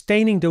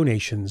 sustaining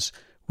donations,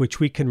 which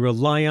we can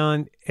rely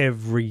on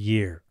every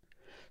year.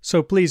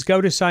 So please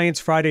go to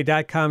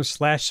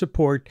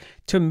sciencefriday.com/support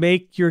to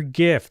make your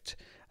gift.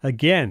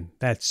 Again,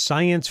 that's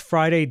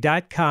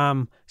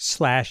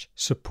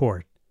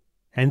sciencefriday.com/support.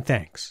 And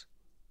thanks.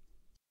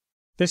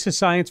 This is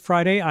Science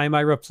Friday. I'm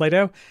Ira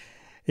Flatow.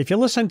 If you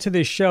listen to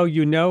this show,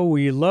 you know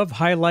we love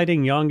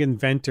highlighting young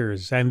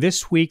inventors. And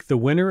this week, the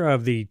winner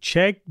of the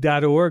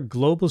Chegg.org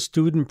Global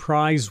Student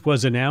Prize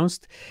was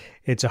announced.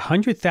 It's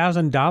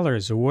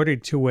 $100,000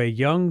 awarded to a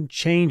young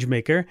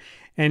changemaker,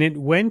 and it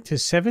went to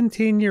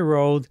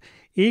 17-year-old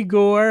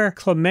Igor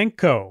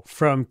Klemenko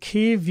from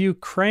Kyiv,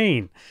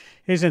 Ukraine.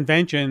 His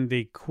invention,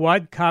 the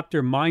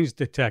quadcopter mines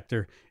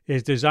detector,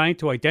 is designed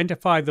to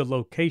identify the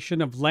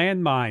location of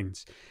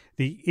landmines.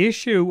 The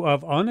issue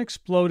of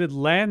unexploded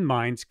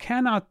landmines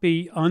cannot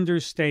be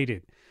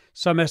understated.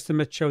 Some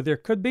estimates show there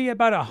could be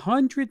about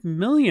 100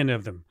 million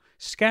of them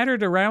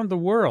scattered around the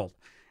world.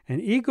 And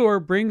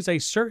Igor brings a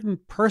certain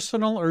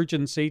personal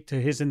urgency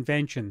to his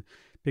invention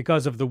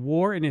because of the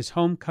war in his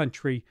home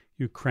country,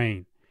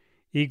 Ukraine.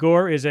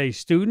 Igor is a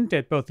student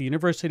at both the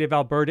University of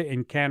Alberta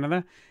in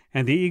Canada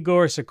and the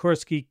Igor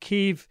Sikorsky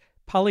Kyiv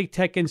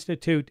Polytech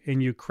Institute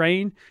in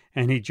Ukraine,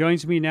 and he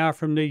joins me now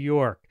from New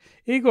York.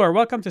 Igor,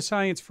 welcome to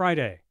Science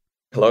Friday.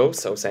 Hello,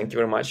 so thank you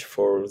very much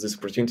for this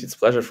opportunity. It's a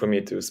pleasure for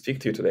me to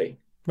speak to you today.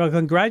 Well,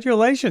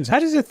 congratulations. How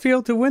does it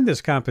feel to win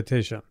this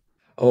competition?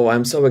 Oh,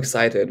 I'm so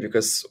excited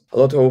because a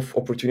lot of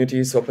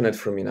opportunities opened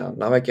for me now.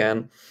 Now I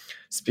can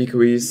speak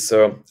with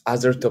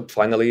other top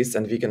finalists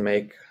and we can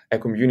make a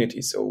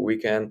community. So we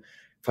can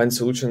find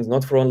solutions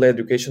not for only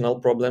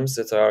educational problems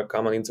that are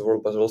common in the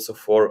world, but also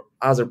for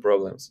other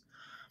problems.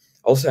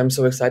 Also, I'm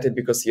so excited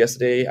because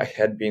yesterday I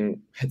had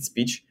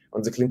speech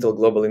on the Clinton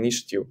Global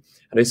Initiative,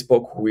 and I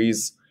spoke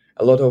with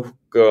a lot of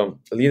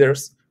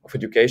leaders of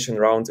education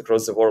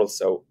across the world.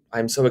 So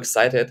I'm so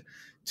excited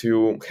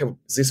to have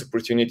this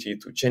opportunity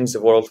to change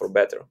the world for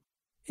better.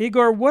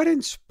 Igor, what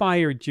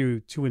inspired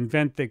you to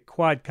invent the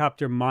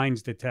quadcopter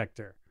mines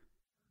detector?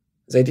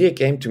 The idea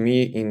came to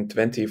me in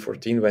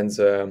 2014 when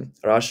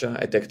Russia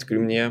attacked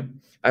Crimea.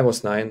 I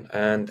was 9,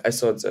 and I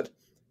thought that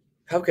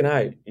how can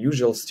I,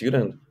 usual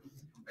student,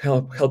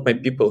 help my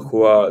people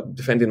who are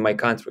defending my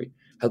country,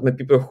 help my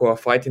people who are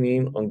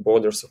fighting on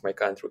borders of my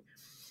country.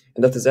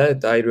 And after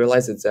that, I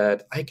realized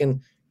that I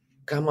can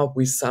come up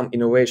with some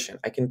innovation.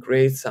 I can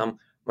create some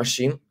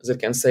machine that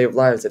can save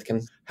lives, that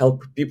can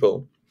help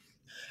people.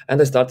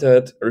 And I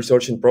started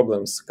researching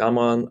problems,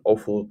 common,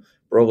 awful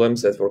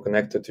problems that were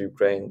connected to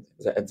Ukraine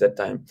at that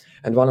time.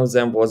 And one of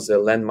them was the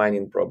land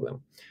mining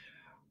problem.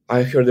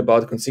 I heard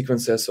about the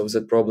consequences of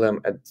that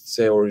problem and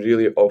they were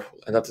really awful.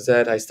 And after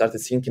that, I started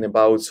thinking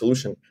about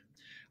solution.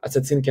 I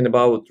started thinking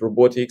about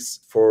robotics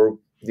for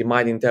the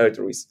mining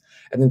territories.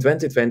 And in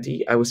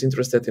 2020, I was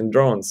interested in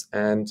drones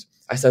and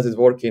I started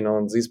working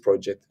on this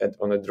project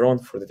on a drone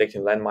for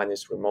detecting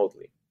landmines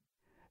remotely.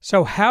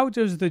 So how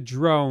does the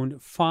drone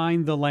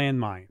find the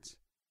landmines?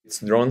 It's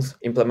drones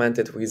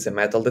implemented with the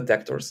metal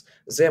detectors.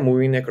 They are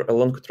moving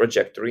along a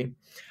trajectory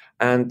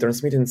and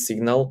transmitting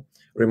signal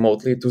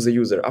remotely to the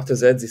user. After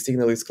that, the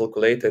signal is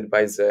calculated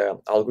by the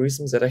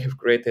algorithms that I have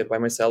created by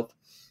myself,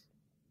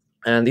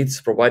 and it's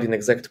providing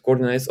exact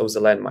coordinates of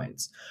the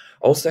landmines.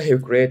 Also, I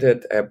have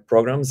created a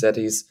program that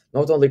is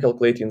not only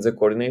calculating the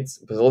coordinates,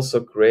 but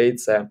also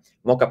creates a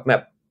mock-up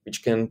map,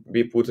 which can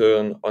be put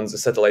on the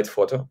satellite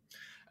photo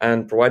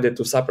and provided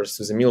to sappers,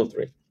 to the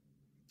military.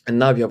 And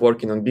now we are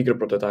working on bigger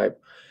prototype.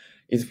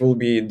 It will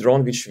be a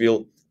drone which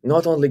will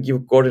not only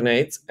give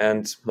coordinates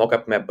and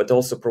mock-up map, but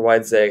also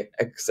provide the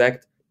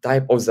exact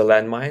type of the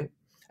landmine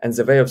and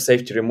the way of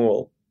safety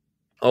removal.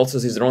 Also,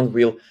 this drone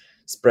will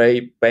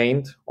spray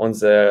paint on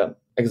the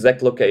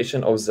exact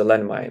location of the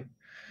landmine.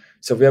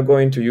 So we are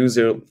going to use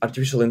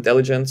artificial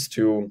intelligence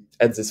to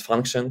add these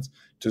functions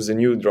to the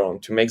new drone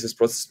to make this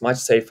process much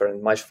safer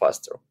and much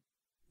faster.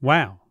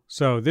 Wow.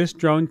 So this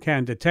drone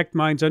can detect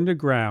mines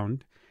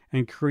underground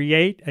and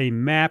create a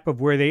map of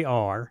where they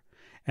are.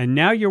 And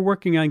now you're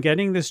working on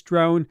getting this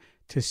drone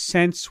to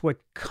sense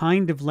what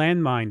kind of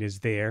landmine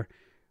is there,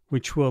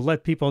 which will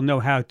let people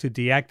know how to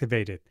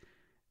deactivate it.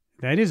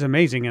 That is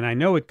amazing, and I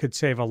know it could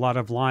save a lot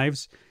of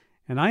lives.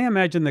 And I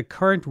imagine the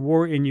current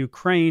war in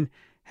Ukraine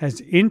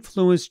has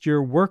influenced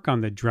your work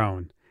on the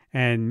drone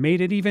and made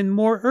it even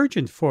more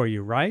urgent for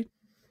you, right?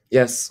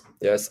 Yes.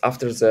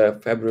 After the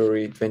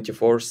February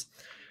 24th,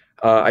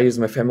 I used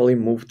my family,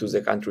 moved to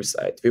the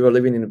countryside. We were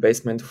living in a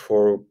basement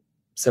for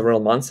several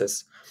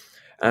months.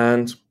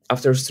 And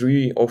after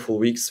 3 awful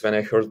weeks, when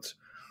I heard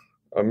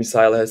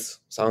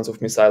sounds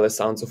of missiles,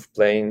 sounds of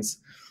planes,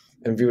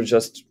 and we were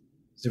just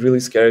really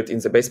scared in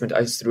the basement,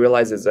 I just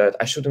realized that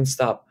I shouldn't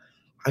stop.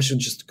 I should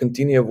just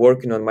continue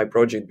working on my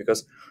project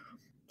because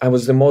I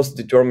was the most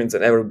determined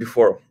than ever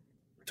before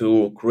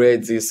to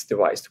create this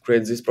device, to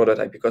create this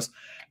prototype, because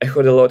I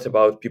heard a lot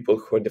about people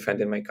who are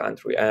defending my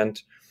country.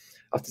 And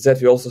after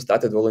that, we also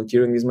started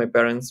volunteering with my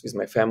parents, with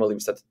my family.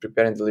 We started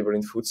preparing,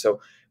 delivering food. So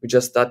we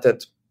just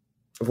started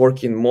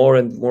working more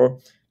and more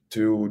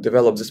to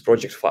develop this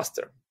project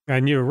faster.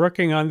 And you're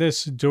working on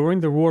this during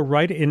the war,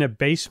 right in a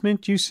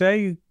basement, you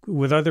say,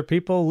 with other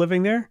people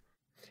living there?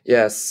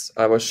 Yes,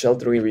 I was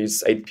sheltering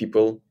with 8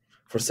 people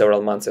for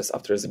several months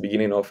after the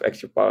beginning of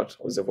active part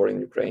of the war in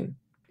Ukraine.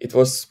 It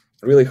was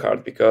really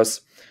hard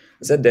because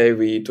that day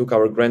we took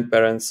our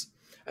grandparents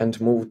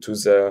and moved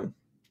to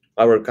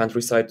our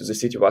countryside, to the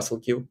city of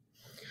Vasilkiv,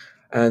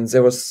 and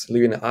there was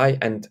living I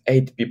and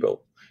 8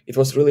 people. It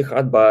was really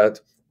hard, but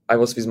I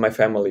was with my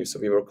family, so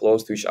we were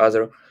close to each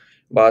other.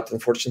 But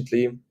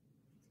unfortunately,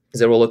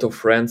 there were a lot of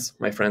friends,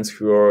 my friends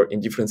who are in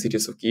different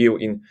cities of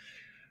Kyiv, in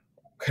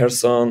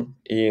Kherson,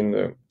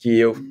 in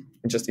Kyiv,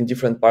 just in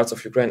different parts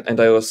of Ukraine, and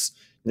I was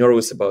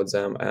nervous about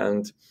them.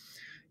 And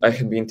I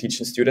had been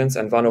teaching students,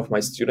 and one of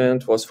my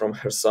students was from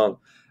Kherson,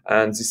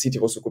 and the city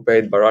was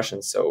occupied by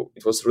Russians. So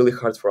it was really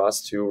hard for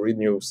us to read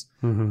news,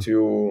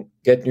 to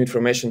get new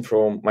information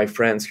from my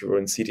friends who were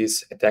in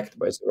cities attacked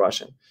by the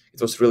Russian.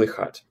 It was really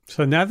hard.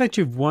 So now that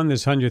you've won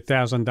this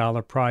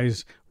 $100,000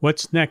 prize,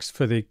 what's next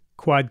for the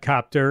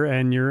quadcopter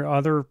and your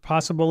other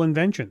possible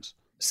inventions?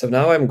 So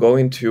now I'm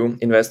going to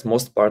invest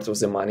most part of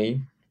the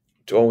money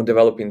to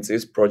developing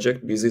this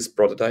project, this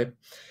prototype,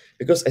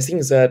 because I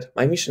think that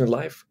my mission in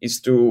life is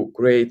to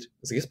create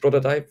this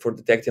prototype for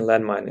detecting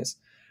landmines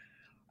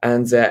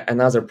and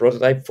another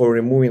prototype for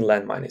removing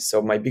landmines.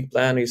 So my big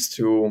plan is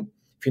to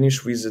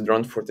finish with the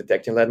drone for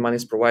detecting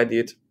landmines,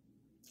 provided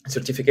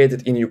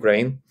certificated in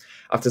Ukraine.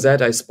 After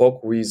that, I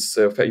spoke with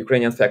a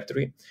Ukrainian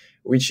factory,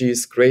 which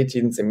is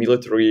creating the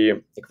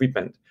military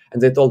equipment.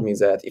 And they told me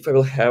that if I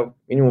will have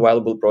minimum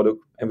viable product,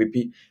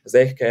 MVP,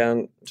 they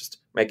can just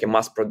make a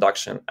mass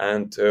production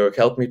and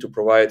help me to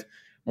provide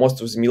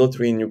most of the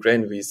military in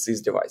Ukraine with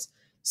this device.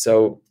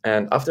 So,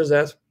 and after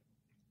that,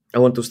 I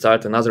want to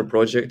start another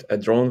project, a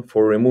drone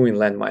for removing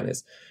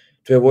landmines,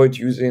 to avoid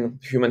using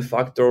human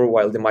factor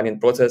while the mining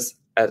process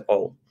at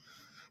all,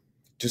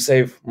 to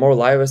save more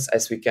lives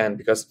as we can,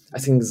 because I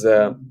think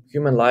the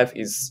human life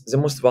is the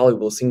most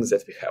valuable thing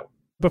that we have.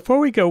 Before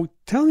we go,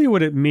 tell me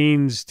what it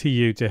means to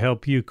you to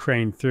help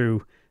Ukraine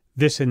through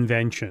this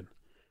invention.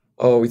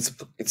 Oh, it's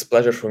a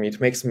pleasure for me.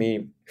 It makes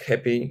me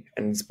happy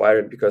and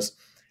inspired because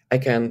I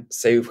can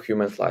save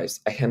human lives.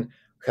 I can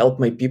help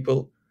my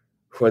people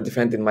who are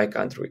defending my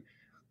country.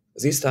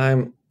 This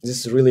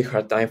is a really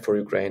hard time for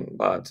Ukraine,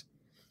 but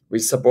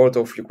with support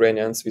of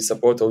Ukrainians, with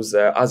support of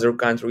the other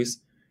countries,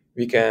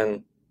 we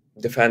can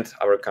defend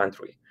our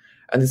country.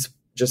 And it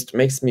just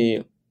makes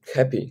me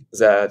happy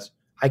that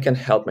I can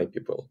help my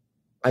people.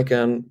 I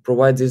can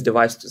provide this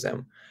device to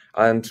them,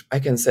 and I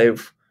can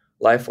save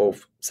life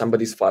of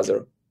somebody's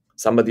father,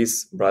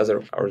 somebody's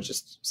brother, or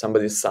just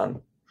somebody's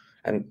son.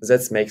 And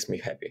that makes me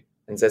happy.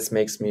 And that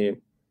makes me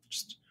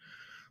just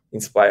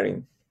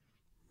inspiring.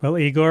 Well,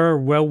 Igor,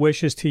 well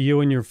wishes to you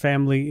and your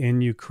family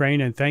in Ukraine.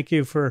 And thank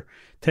you for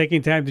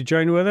taking time to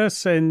join with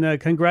us. And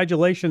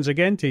congratulations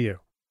again to you.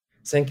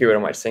 Thank you very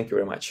much. Thank you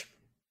very much.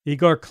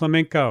 Igor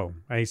Klimenko,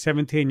 a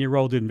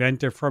 17-year-old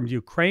inventor from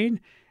Ukraine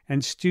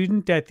and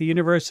student at the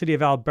University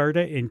of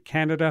Alberta in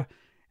Canada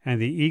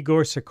and the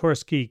Igor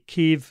Sikorsky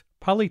Kyiv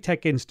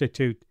Polytech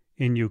Institute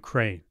in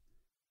Ukraine.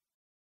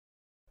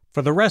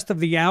 For the rest of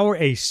the hour,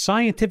 a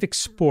scientific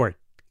sport,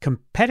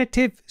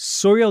 competitive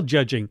soil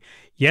judging.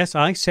 Yes,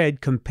 I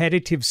said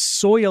competitive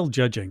soil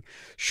judging.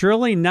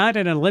 Surely not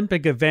an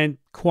Olympic event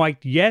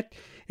quite yet.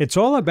 It's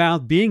all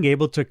about being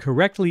able to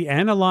correctly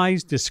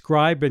analyze,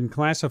 describe, and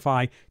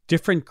classify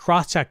different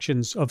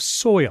cross-sections of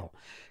soil.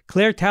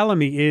 Claire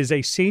Talamy is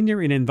a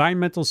senior in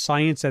environmental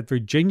science at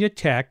Virginia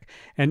Tech,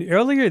 and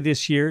earlier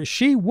this year,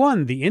 she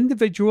won the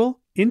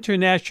individual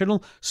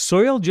international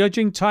soil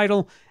judging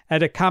title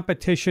at a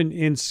competition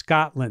in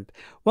Scotland.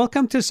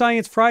 Welcome to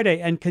Science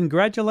Friday, and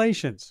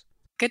congratulations.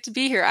 Good to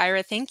be here,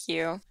 Ira. Thank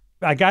you.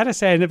 I gotta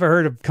say, I never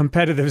heard of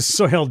competitive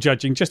soil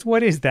judging. Just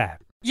what is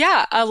that?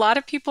 Yeah, a lot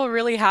of people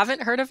really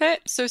haven't heard of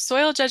it. So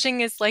soil judging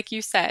is like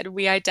you said,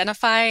 we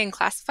identify and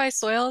classify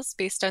soils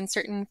based on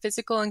certain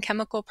physical and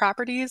chemical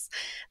properties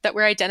that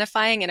we're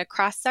identifying in a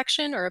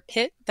cross-section or a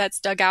pit that's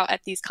dug out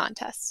at these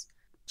contests.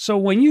 So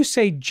when you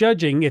say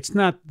judging, it's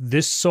not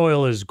this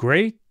soil is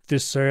great,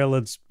 this soil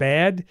is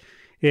bad.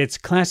 It's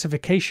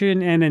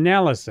classification and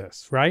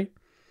analysis, right?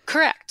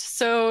 Correct.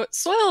 So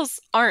soils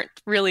aren't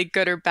really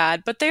good or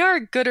bad, but they are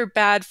good or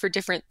bad for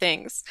different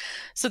things.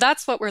 So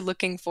that's what we're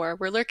looking for.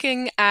 We're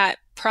looking at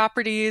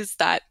properties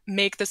that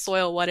make the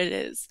soil what it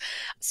is.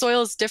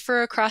 Soils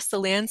differ across the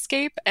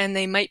landscape, and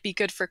they might be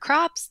good for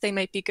crops, they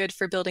might be good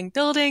for building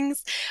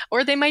buildings,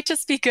 or they might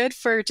just be good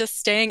for just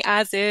staying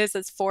as is,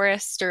 as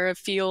forest or a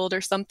field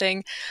or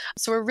something.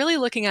 So we're really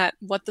looking at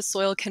what the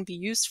soil can be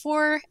used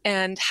for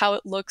and how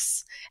it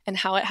looks and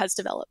how it has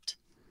developed.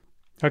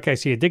 Okay,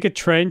 so you dig a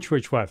trench,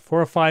 which 4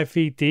 or 5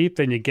 feet deep,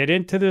 then you get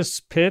into this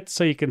pit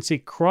so you can see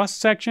cross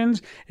sections.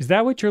 Is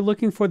that what you're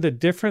looking for, the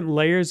different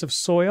layers of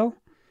soil?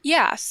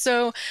 Yeah,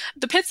 so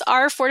the pits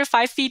are 4 to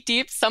 5 feet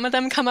deep. Some of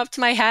them come up to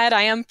my head.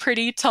 I am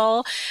pretty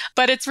tall,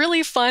 but it's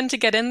really fun to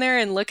get in there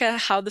and look at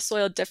how the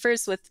soil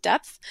differs with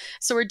depth.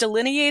 So we're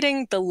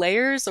delineating the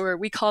layers, or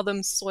we call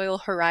them soil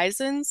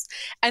horizons,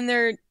 and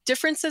their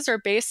differences are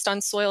based on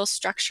soil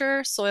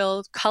structure,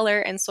 soil color,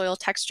 and soil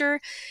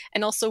texture.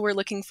 And also we're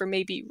looking for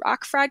maybe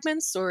rock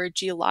fragments or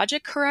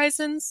geologic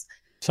horizons.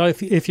 So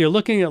if you're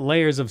looking at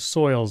layers of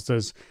soils,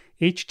 does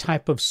each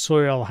type of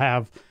soil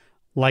have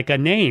like a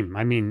name?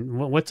 I mean,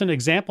 what's an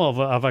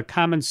example of a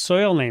common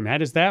soil name? How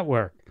does that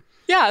work?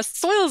 Yeah,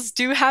 soils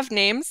do have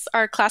names.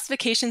 Our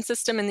classification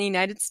system in the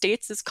United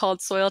States is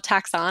called soil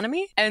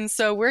taxonomy. And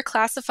so we're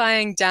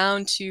classifying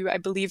down to, I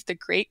believe, the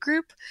great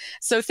group.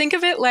 So think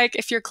of it like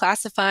if you're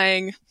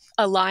classifying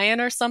a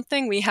lion or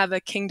something, we have a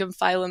kingdom,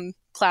 phylum,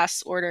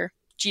 class, order,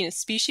 genus,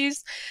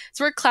 species.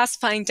 So we're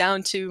classifying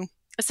down to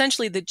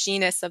essentially the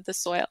genus of the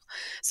soil.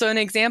 So an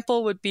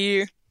example would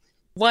be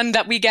one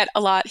that we get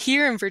a lot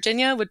here in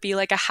Virginia would be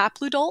like a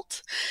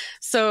hapludult.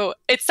 So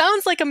it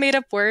sounds like a made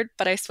up word,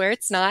 but I swear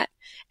it's not.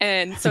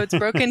 And so it's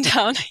broken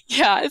down.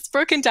 Yeah, it's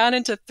broken down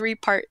into 3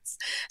 parts.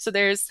 So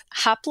there's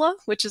hapla,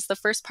 which is the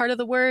first part of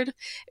the word. It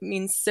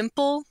means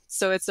simple.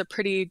 So it's a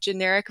pretty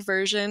generic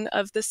version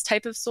of this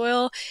type of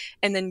soil.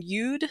 And then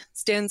eud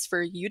stands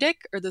for eudic,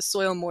 or the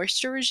soil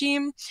moisture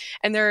regime.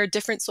 And there are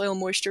different soil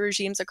moisture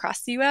regimes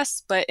across the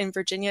US, but in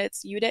Virginia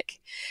it's eudic.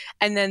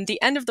 And then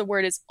the end of the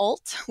word is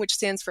alt, which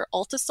stands for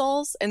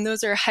altisols. And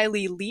those are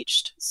highly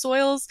leached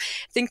soils.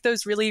 Think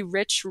those really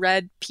rich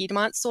red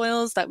Piedmont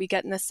soils that we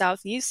get in the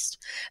Southeast.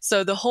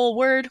 So the whole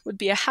word would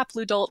be a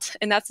hapludult,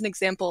 and that's an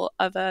example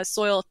of a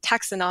soil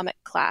taxonomic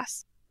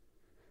class.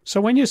 So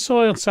when you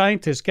soil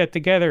scientists get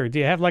together, do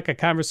you have like a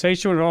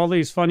conversation with all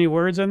these funny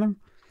words in them?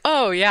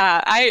 Oh,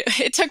 yeah.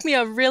 It took me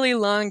a really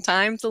long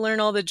time to learn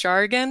all the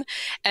jargon.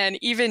 And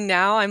even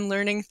now I'm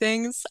learning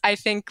things. I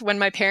think when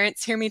my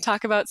parents hear me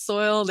talk about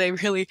soil, they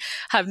really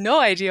have no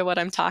idea what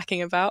I'm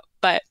talking about.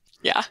 But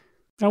yeah.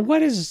 Now,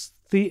 what is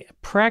the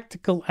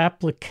practical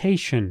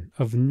application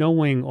of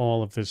knowing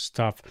all of this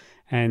stuff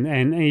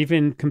and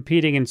even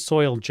competing in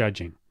soil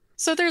judging?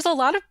 So there's a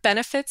lot of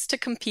benefits to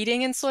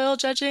competing in soil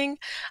judging.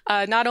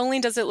 Not only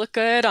does it look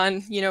good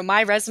on,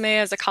 my resume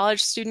as a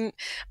college student,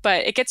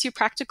 but it gets you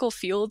practical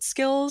field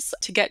skills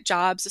to get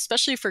jobs,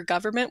 especially for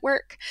government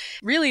work.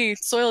 Really,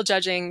 soil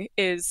judging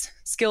is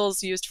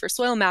skills used for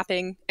soil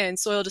mapping and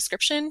soil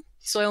description.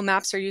 Soil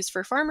maps are used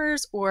for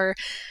farmers or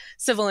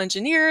civil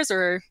engineers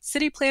or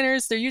city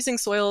planners. They're using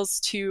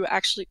soils to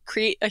actually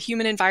create a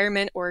human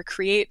environment or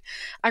create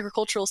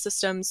agricultural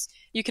systems.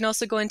 You can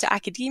also go into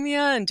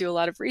academia and do a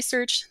lot of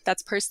research.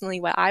 That's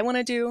personally what I want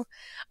to do.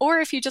 Or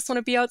if you just want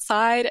to be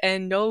outside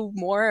and know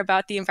more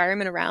about the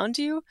environment around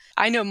you.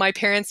 I know my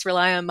parents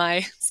rely on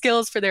my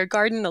skills for their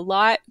garden a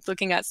lot,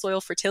 looking at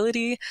soil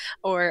fertility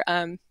or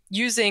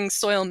using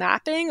soil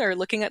mapping or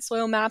looking at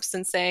soil maps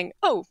and saying,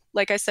 oh,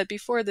 like I said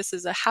before, this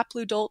is a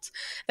hapludult.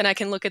 Then I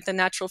can look at the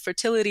natural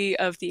fertility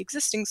of the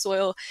existing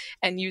soil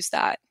and use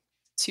that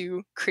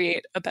to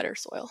create a better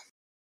soil.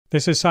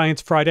 This is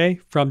Science Friday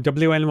from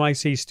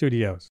WNYC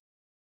Studios.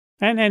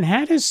 And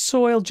how does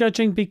soil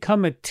judging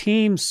become a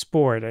team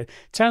sport? It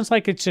sounds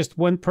like it's just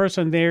one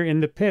person there in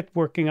the pit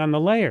working on the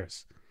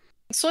layers.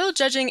 Soil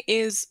judging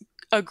is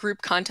a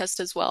group contest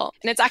as well.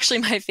 And it's actually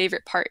my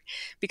favorite part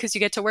because you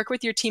get to work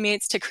with your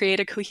teammates to create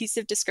a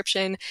cohesive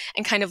description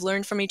and kind of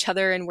learn from each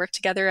other and work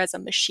together as a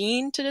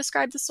machine to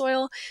describe the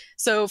soil.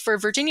 So for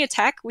Virginia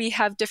Tech, we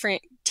have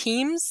different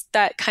teams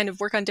that kind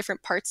of work on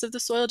different parts of the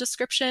soil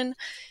description.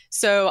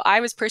 So I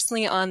was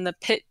personally on the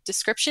pit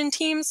description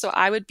team. So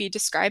I would be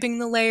describing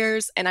the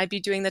layers and I'd be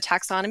doing the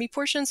taxonomy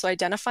portion, so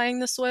identifying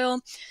the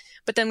soil.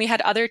 But then we had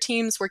other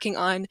teams working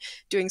on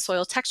doing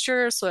soil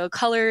texture, soil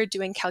color,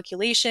 doing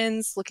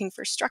calculations, looking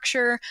for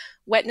structure,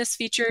 wetness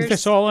features. Is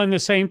this all in the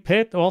same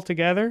pit all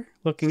together,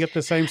 looking at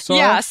the same soil?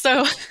 Yeah,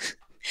 so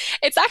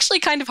it's actually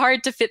kind of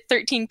hard to fit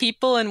 13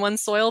 people in one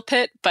soil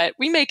pit, but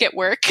we make it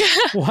work.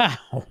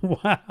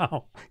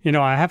 Wow.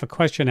 I have a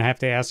question I have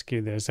to ask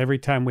you this every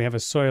time we have a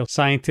soil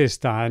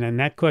scientist on, and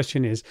that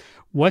question is,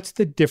 what's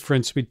the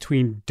difference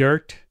between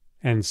dirt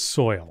and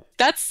soil?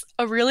 That's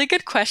a really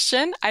good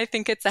question. I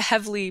think it's a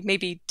heavily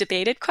maybe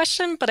debated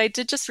question, but I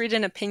did just read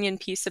an opinion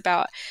piece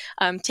about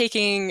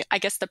taking, I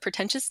guess, the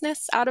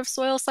pretentiousness out of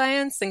soil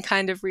science and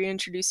kind of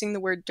reintroducing the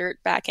word dirt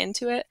back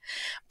into it.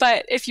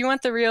 But if you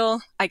want the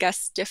real, I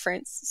guess,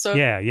 difference. So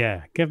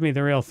Yeah. Give me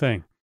the real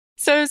thing.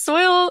 So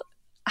soil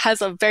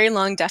has a very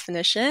long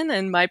definition,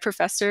 and my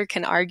professor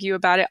can argue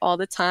about it all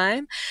the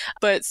time.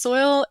 But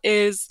soil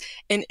is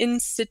an in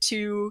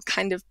situ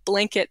kind of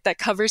blanket that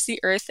covers the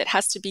earth. It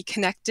has to be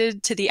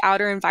connected to the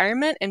outer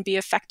environment and be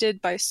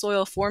affected by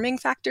soil forming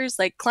factors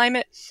like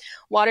climate,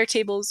 water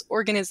tables,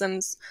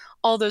 organisms,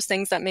 all those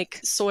things that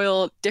make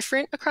soil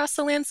different across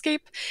the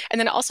landscape. And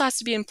then it also has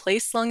to be in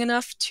place long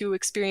enough to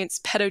experience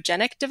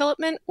pedogenic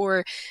development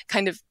or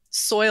kind of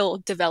soil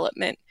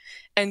development.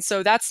 And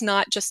so that's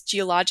not just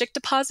geologic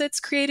deposits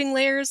creating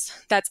layers,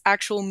 that's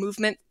actual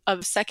movement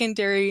of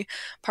secondary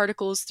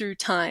particles through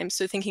time.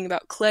 So thinking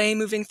about clay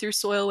moving through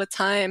soil with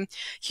time,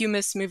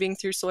 humus moving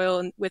through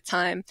soil with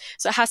time.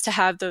 So it has to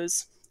have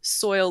those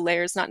soil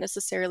layers, not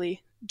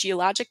necessarily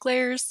geologic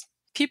layers.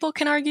 People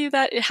can argue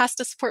that it has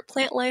to support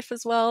plant life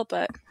as well,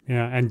 but...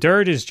 Yeah, and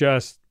dirt is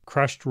just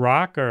crushed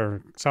rock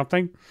or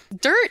something?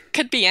 Dirt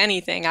could be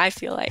anything, I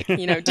feel like.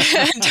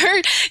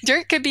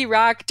 Dirt could be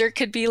rock. Dirt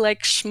could be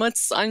like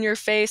schmutz on your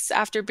face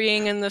after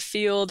being in the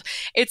field.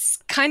 It's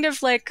kind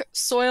of like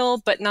soil,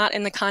 but not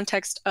in the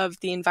context of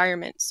the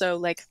environment. So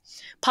like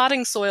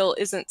potting soil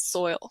isn't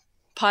soil.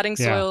 Potting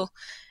soil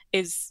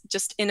is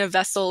just in a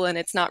vessel and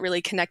it's not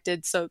really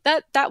connected. So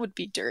that would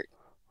be dirt.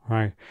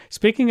 Right.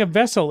 Speaking of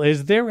vessel,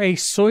 is there a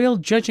soil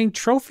judging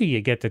trophy you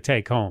get to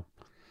take home?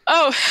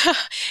 Oh,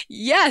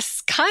 yes,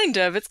 kind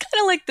of. It's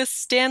kind of like the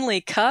Stanley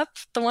Cup,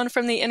 the one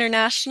from the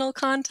international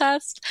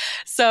contest.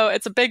 So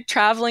it's a big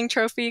traveling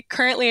trophy.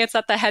 Currently, it's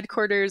at the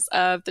headquarters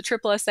of the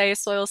SSSA,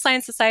 Soil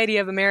Science Society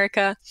of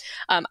America.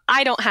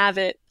 I don't have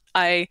it.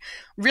 I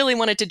really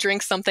wanted to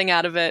drink something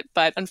out of it,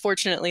 but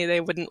unfortunately,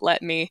 they wouldn't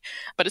let me.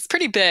 But it's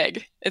pretty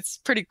big. It's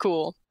pretty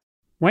cool.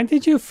 When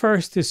did you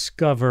first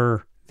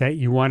discover that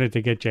you wanted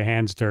to get your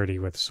hands dirty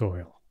with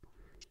soil?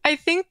 I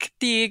think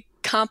the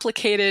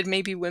complicated,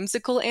 maybe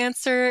whimsical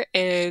answer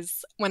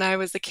is when I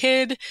was a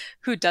kid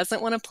who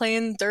doesn't want to play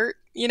in dirt.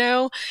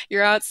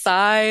 You're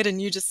outside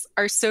and you just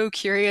are so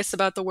curious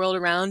about the world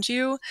around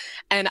you.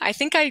 And I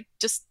think I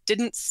just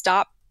didn't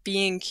stop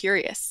being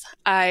curious.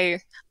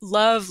 I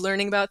love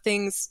learning about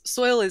things.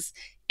 Soil is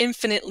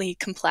infinitely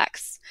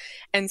complex.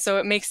 And so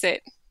it makes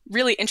it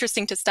really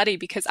interesting to study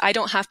because I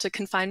don't have to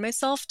confine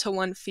myself to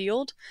one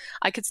field.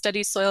 I could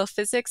study soil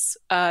physics,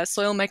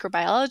 soil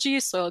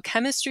microbiology, soil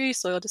chemistry,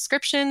 soil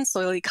description,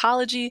 soil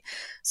ecology.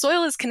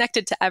 Soil is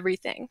connected to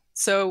everything.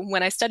 So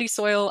when I study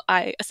soil,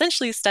 I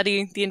essentially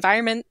study the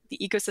environment, the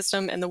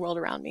ecosystem, and the world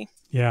around me.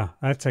 Yeah,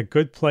 that's a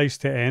good place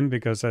to end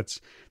because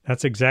that's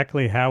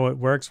exactly how it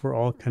works. We're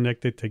all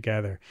connected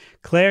together.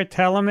 Claire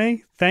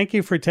Tellamy, thank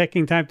you for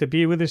taking time to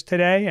be with us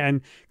today,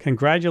 and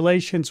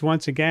congratulations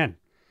once again.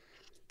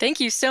 Thank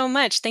you so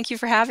much. Thank you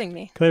for having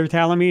me. Claire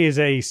Tellamy is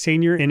a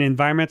senior in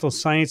environmental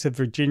science at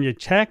Virginia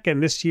Tech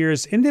and this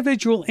year's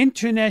individual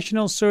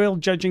international soil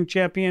judging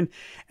champion.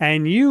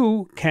 And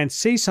you can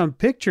see some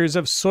pictures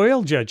of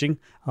soil judging.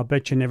 I'll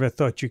bet you never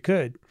thought you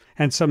could.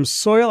 And some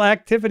soil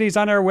activities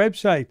on our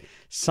website,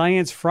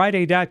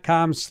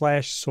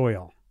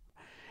 sciencefriday.com/soil.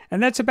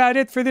 And that's about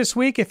it for this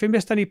week. If you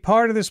missed any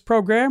part of this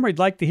program or you'd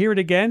like to hear it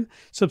again,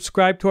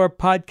 subscribe to our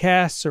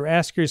podcasts or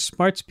ask your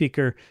smart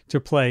speaker to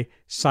play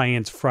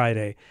Science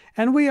Friday.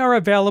 And we are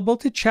available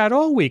to chat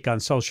all week on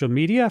social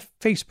media,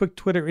 Facebook,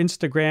 Twitter,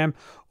 Instagram,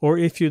 or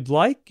if you'd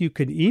like, you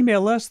can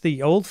email us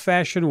the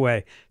old-fashioned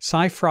way,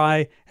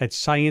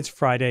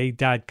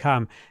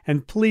 scifry@sciencefriday.com.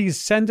 And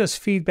please send us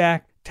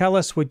feedback. Tell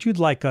us what you'd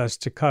like us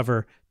to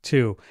cover,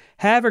 too.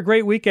 Have a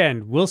great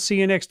weekend. We'll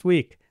see you next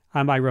week.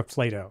 I'm Ira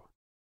Flato.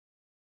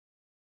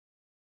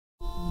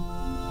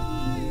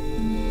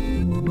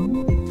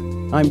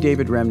 I'm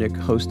David Remnick,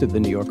 host of the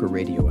New Yorker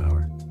Radio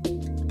Hour.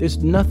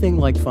 There's nothing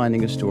like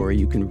finding a story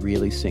you can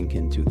really sink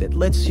into that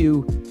lets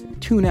you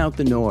tune out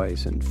the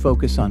noise and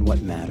focus on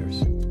what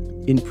matters.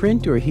 In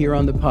print or here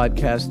on the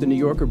podcast, the New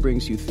Yorker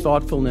brings you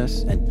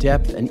thoughtfulness and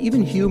depth and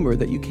even humor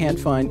that you can't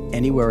find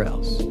anywhere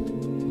else.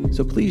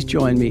 So please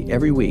join me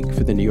every week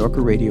for the New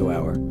Yorker Radio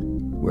Hour,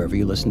 wherever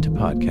you listen to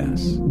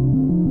podcasts.